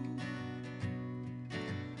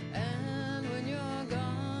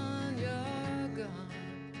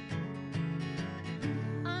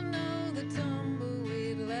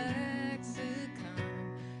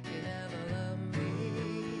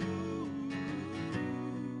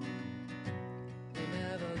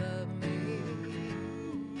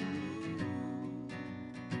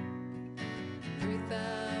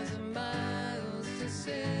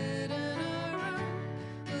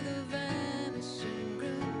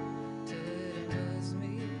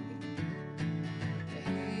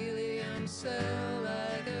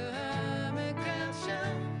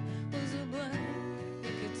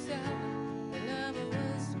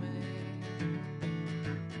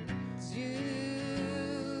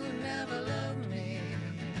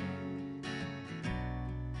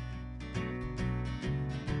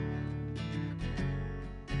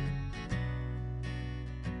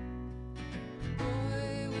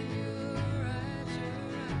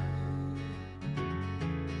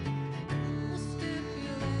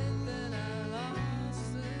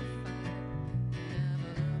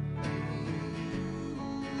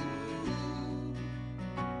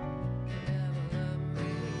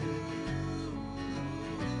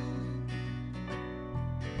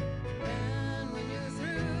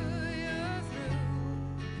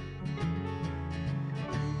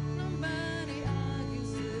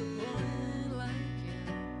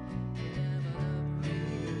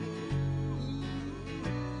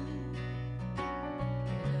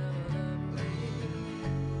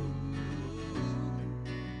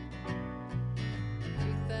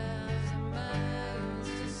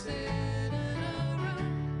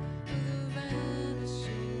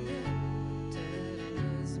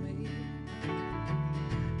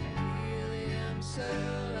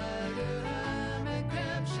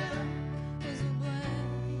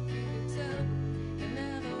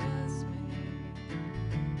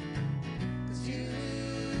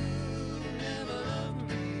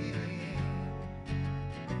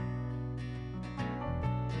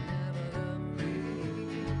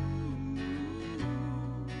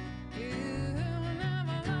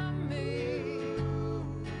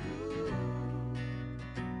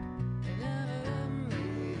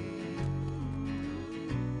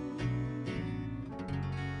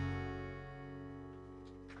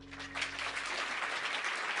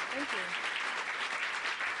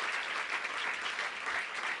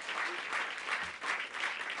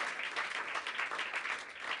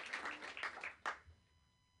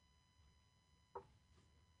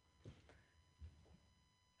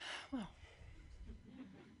 Well,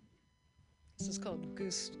 this is called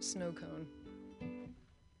Goose Snow Cone.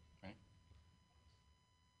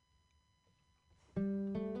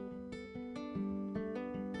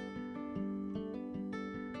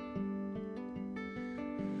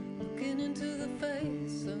 Looking into the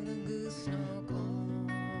face of the goose snow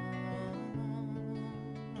cone,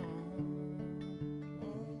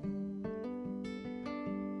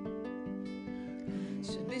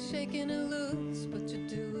 should be shaking it loose, but you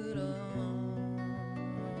do it alone.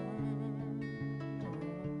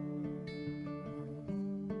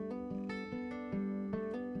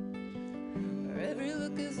 Every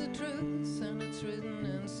look is a truth, and it's written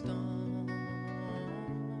in stone.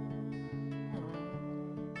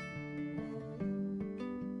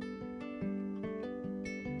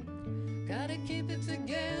 Gotta keep it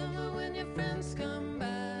together when your friends come by.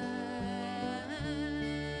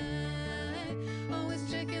 Always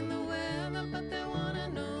checking the weather, but they wanna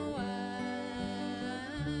know why.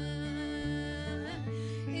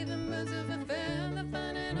 Even birds of a feather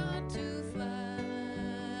find it hard to fly.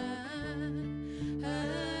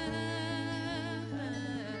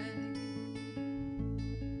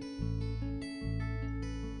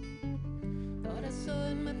 Thought I saw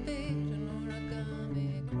in my feet an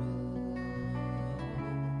origami crow.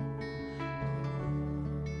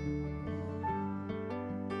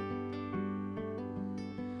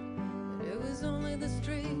 But it was only the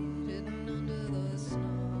street hidden under the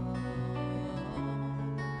snow.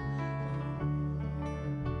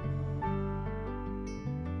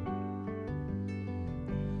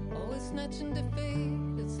 Always snatching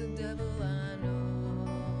defeat, it's the devil I know.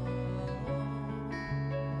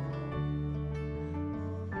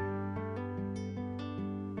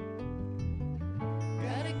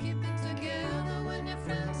 Gotta keep it together when your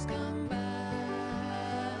friends come by.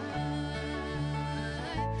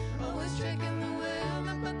 Always checking the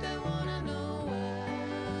weather, but they wanna know why.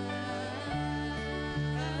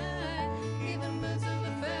 Even birds of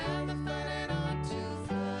a feather find it hard to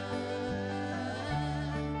fly.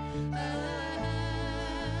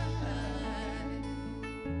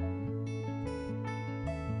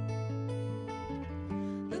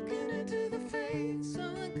 Looking into the face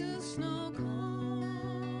of a goose snow cone.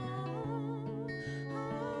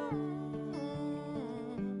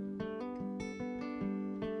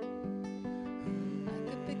 I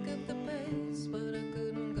could pick up the pace, but I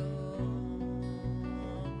couldn't go.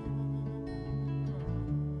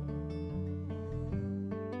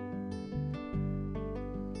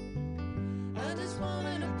 I just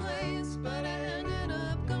wanted a place, but I ended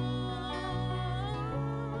up gone.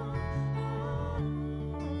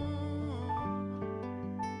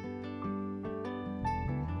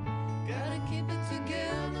 Gotta keep it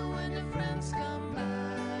together when your friends come by.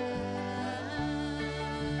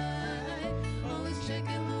 Always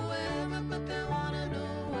checking the weather, but they wanna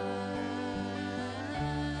know why.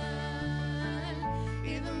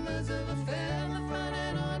 Even birds of a feather find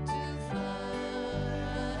it hard to fly.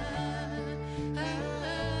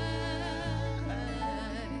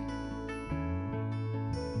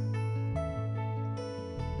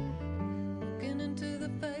 Looking into the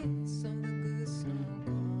face of the goose snow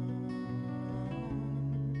cone.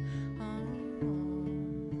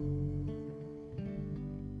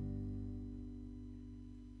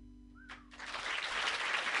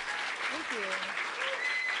 Thank you.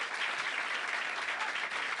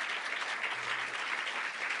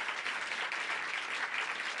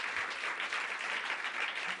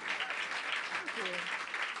 Thank you.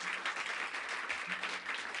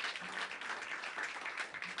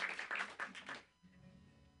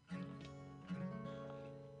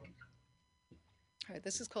 All right,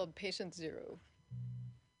 this is called Patient Zero.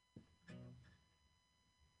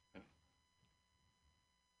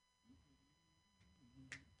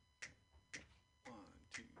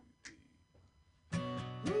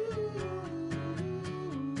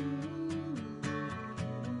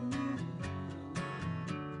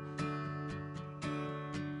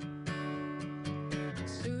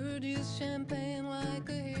 Steward used champagne like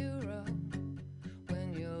a hero.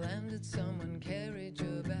 When you landed, someone carried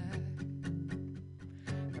your bag.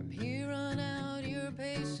 From here on out, you're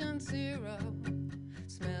patient zero,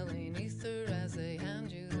 smelling ether as they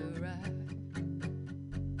hand you the rag.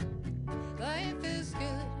 Life is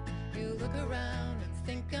good, you look around and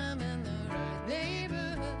think I'm in the right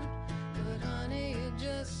neighborhood. But honey, you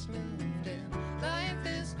just moved in. Life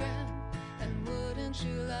is grand, and wouldn't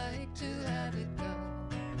you like to have it go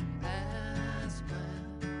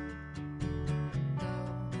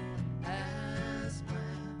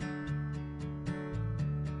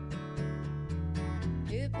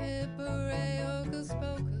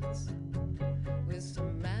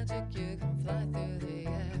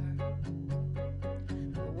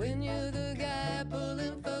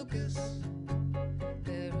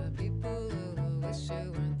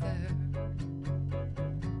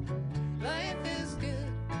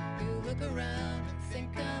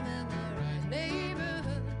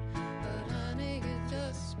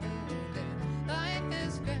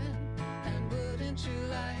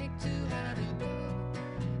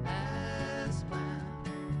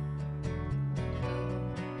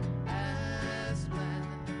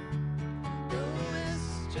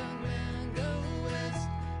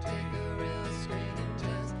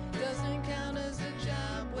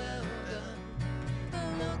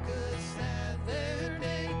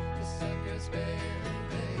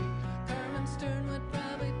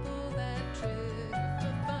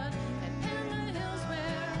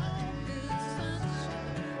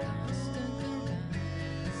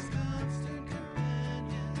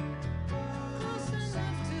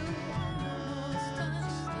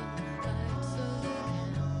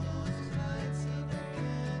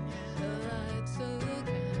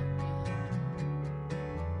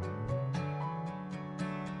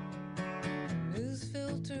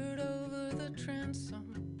the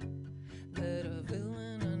transom that a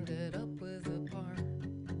villain ended up with a part.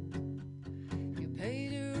 You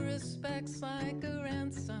paid your respects like a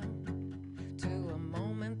ransom to a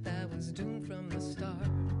moment that was doomed from the start.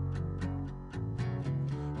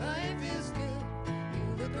 Life is good,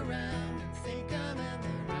 you look around and think I'm in the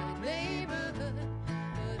right neighborhood,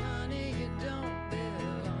 but honey, you don't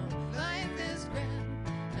belong. Life is grand,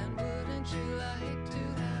 and wouldn't you like to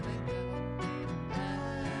have it go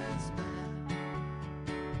as bad,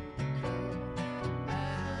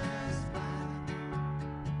 as bad?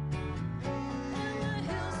 On the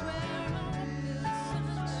hills where all the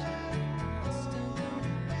sunshine,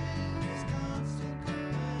 constant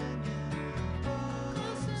companion,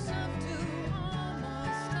 close enough to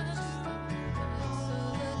almost touch the lights of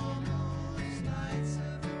the candles, lights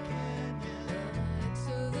of the canyon, lights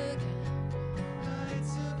of the canyon,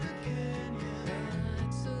 lights of the canyon,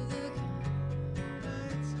 lights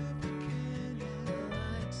of the canyon, lights of the canyon,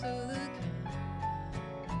 lights of the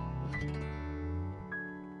canyon.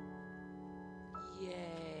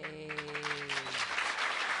 Yay.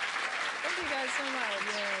 Thank you guys so much.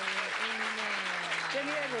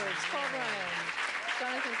 Jamie Edwards, Paul Bryan,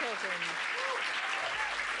 Jonathan Colton.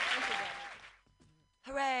 Thank you guys.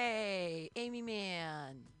 Hooray! Amy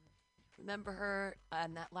Mann. Remember her?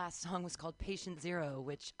 And that last song was called Patient Zero,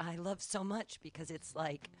 which I love so much because it's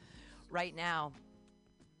like, right now,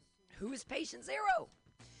 who is Patient Zero?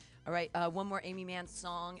 All right, one more Amy Mann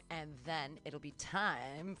song, and then it'll be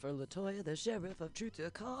time for Latoya, the Sheriff of Truth, to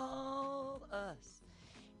call us.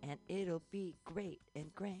 And it'll be great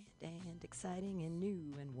and grand and exciting and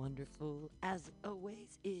new and wonderful, as it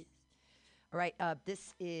always is. All right,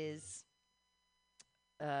 this is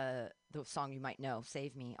the song you might know,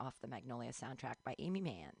 Save Me, off the Magnolia soundtrack by Amy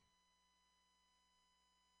Mann.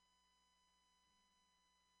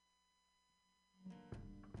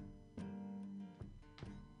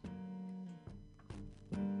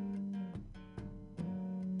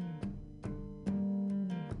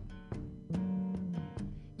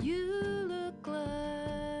 You look like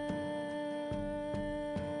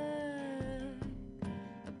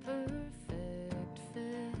a perfect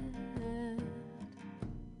fit.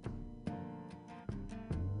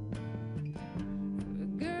 A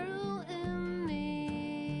girl in need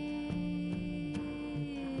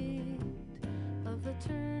of a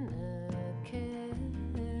tourniquet.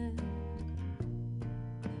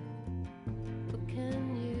 But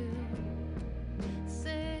can you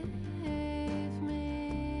save me?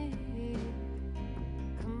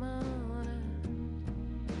 Come on and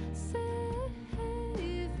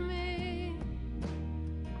save me.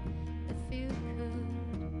 If you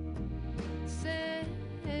could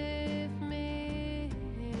save me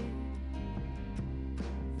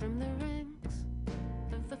from the ranks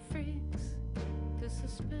of the freaks who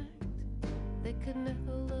suspect they could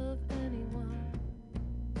never love anyone.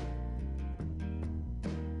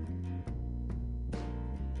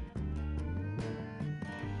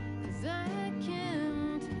 'Cause I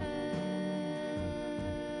can tell,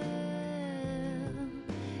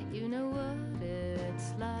 you know what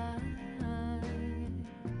it's like.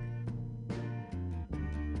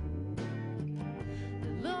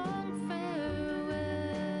 The long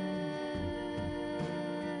farewell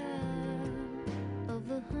of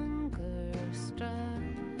the hunger strike.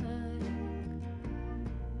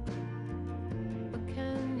 But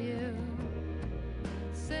can you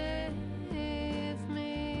save me?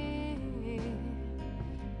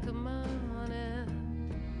 Come on and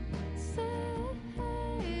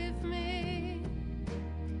save me.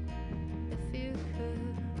 If you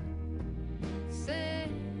could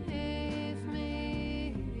save me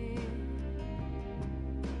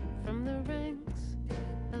from the ranks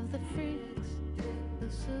of the freaks who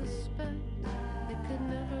suspect they could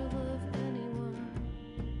never love anyone.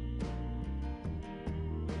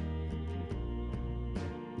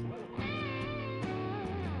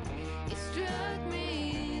 You struck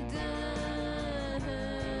me down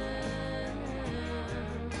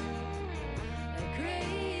like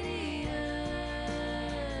radium,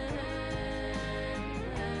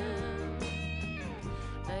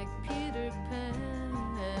 like Peter Pan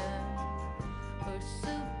or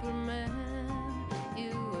Superman.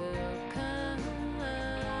 You will come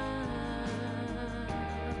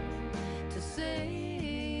to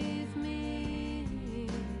save me.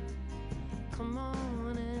 Come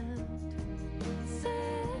on and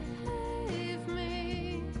save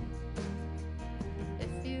me.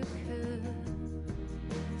 If you could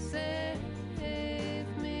save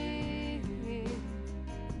me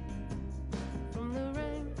from the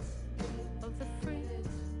ranks of the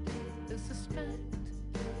freaks who suspect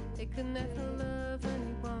they could never love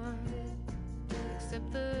anyone.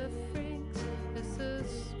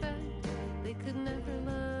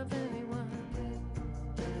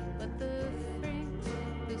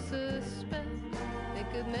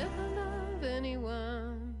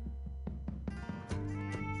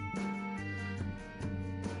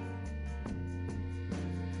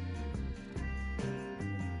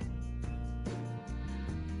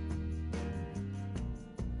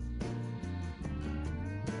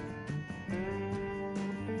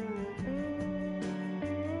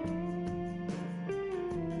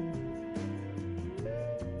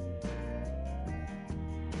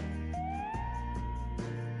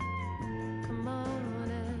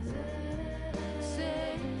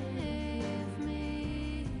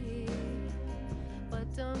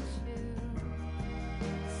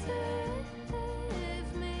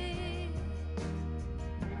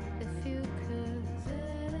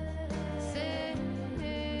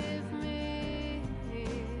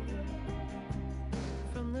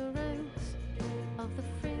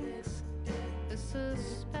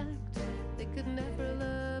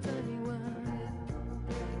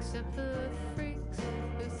 the freaks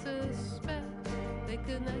who suspect they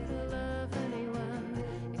could never love anyone,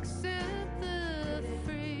 except the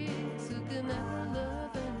freaks who could never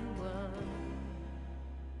love anyone.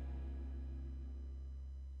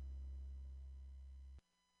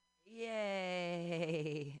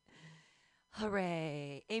 Yay!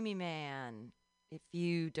 Hooray! Amy Mann. If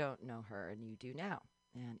you don't know her, and you do now,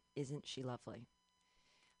 and isn't she lovely?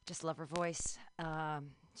 Just love her voice.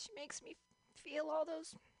 She makes me feel all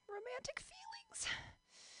those romantic feelings.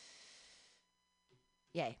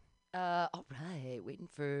 Yay. All right, waiting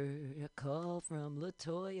for a call from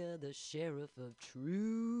Latoya, the sheriff of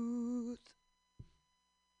truth.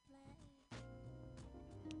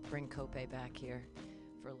 Bring Cope back here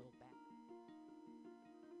for a little back.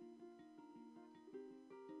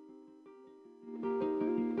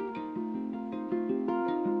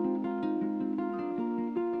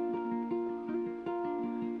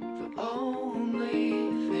 The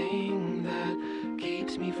only thing that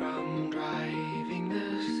keeps me from driving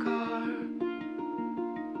this car,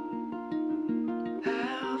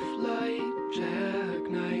 half-light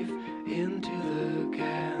jackknife into the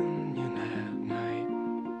canyon at night.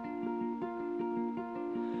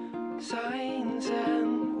 Signs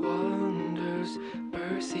and wonders,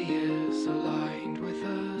 Perseus aligned with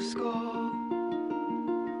a skull.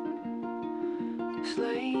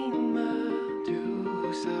 Slain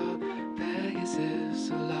Medusa, Pegasus,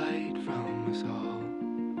 a light from us all.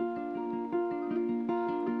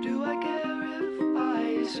 Do I care if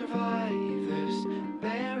I survive this?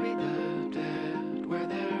 Bury the dead where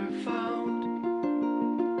they're found.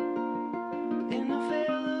 In a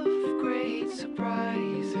veil of great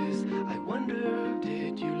surprises, I wonder,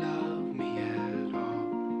 did you love me at all?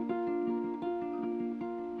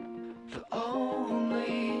 The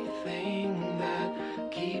only thing that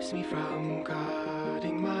keeps me from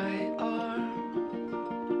cutting my arm,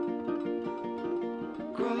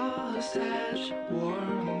 cross-hatch,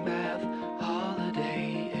 warm bath,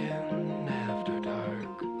 holiday in after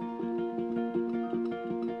dark.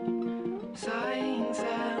 Signs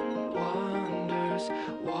and wonders,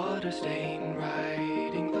 water stain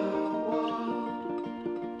writing the wall.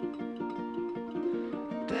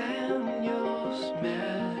 Daniel's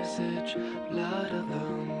message, blood of the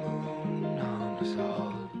moon on us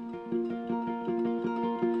all.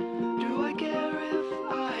 Do I care if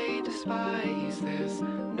I despise this?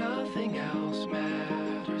 Nothing else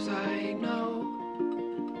matters, I know.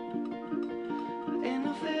 In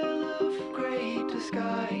a veil of great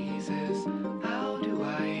disguises, how do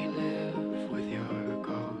I live with your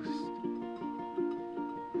ghost?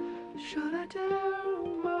 Should I tear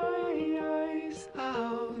my eyes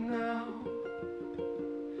out now?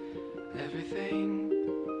 Everything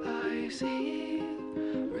I see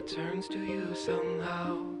returns to you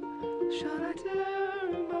somehow. Should I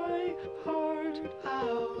tear my heart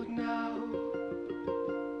out now?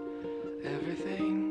 Everything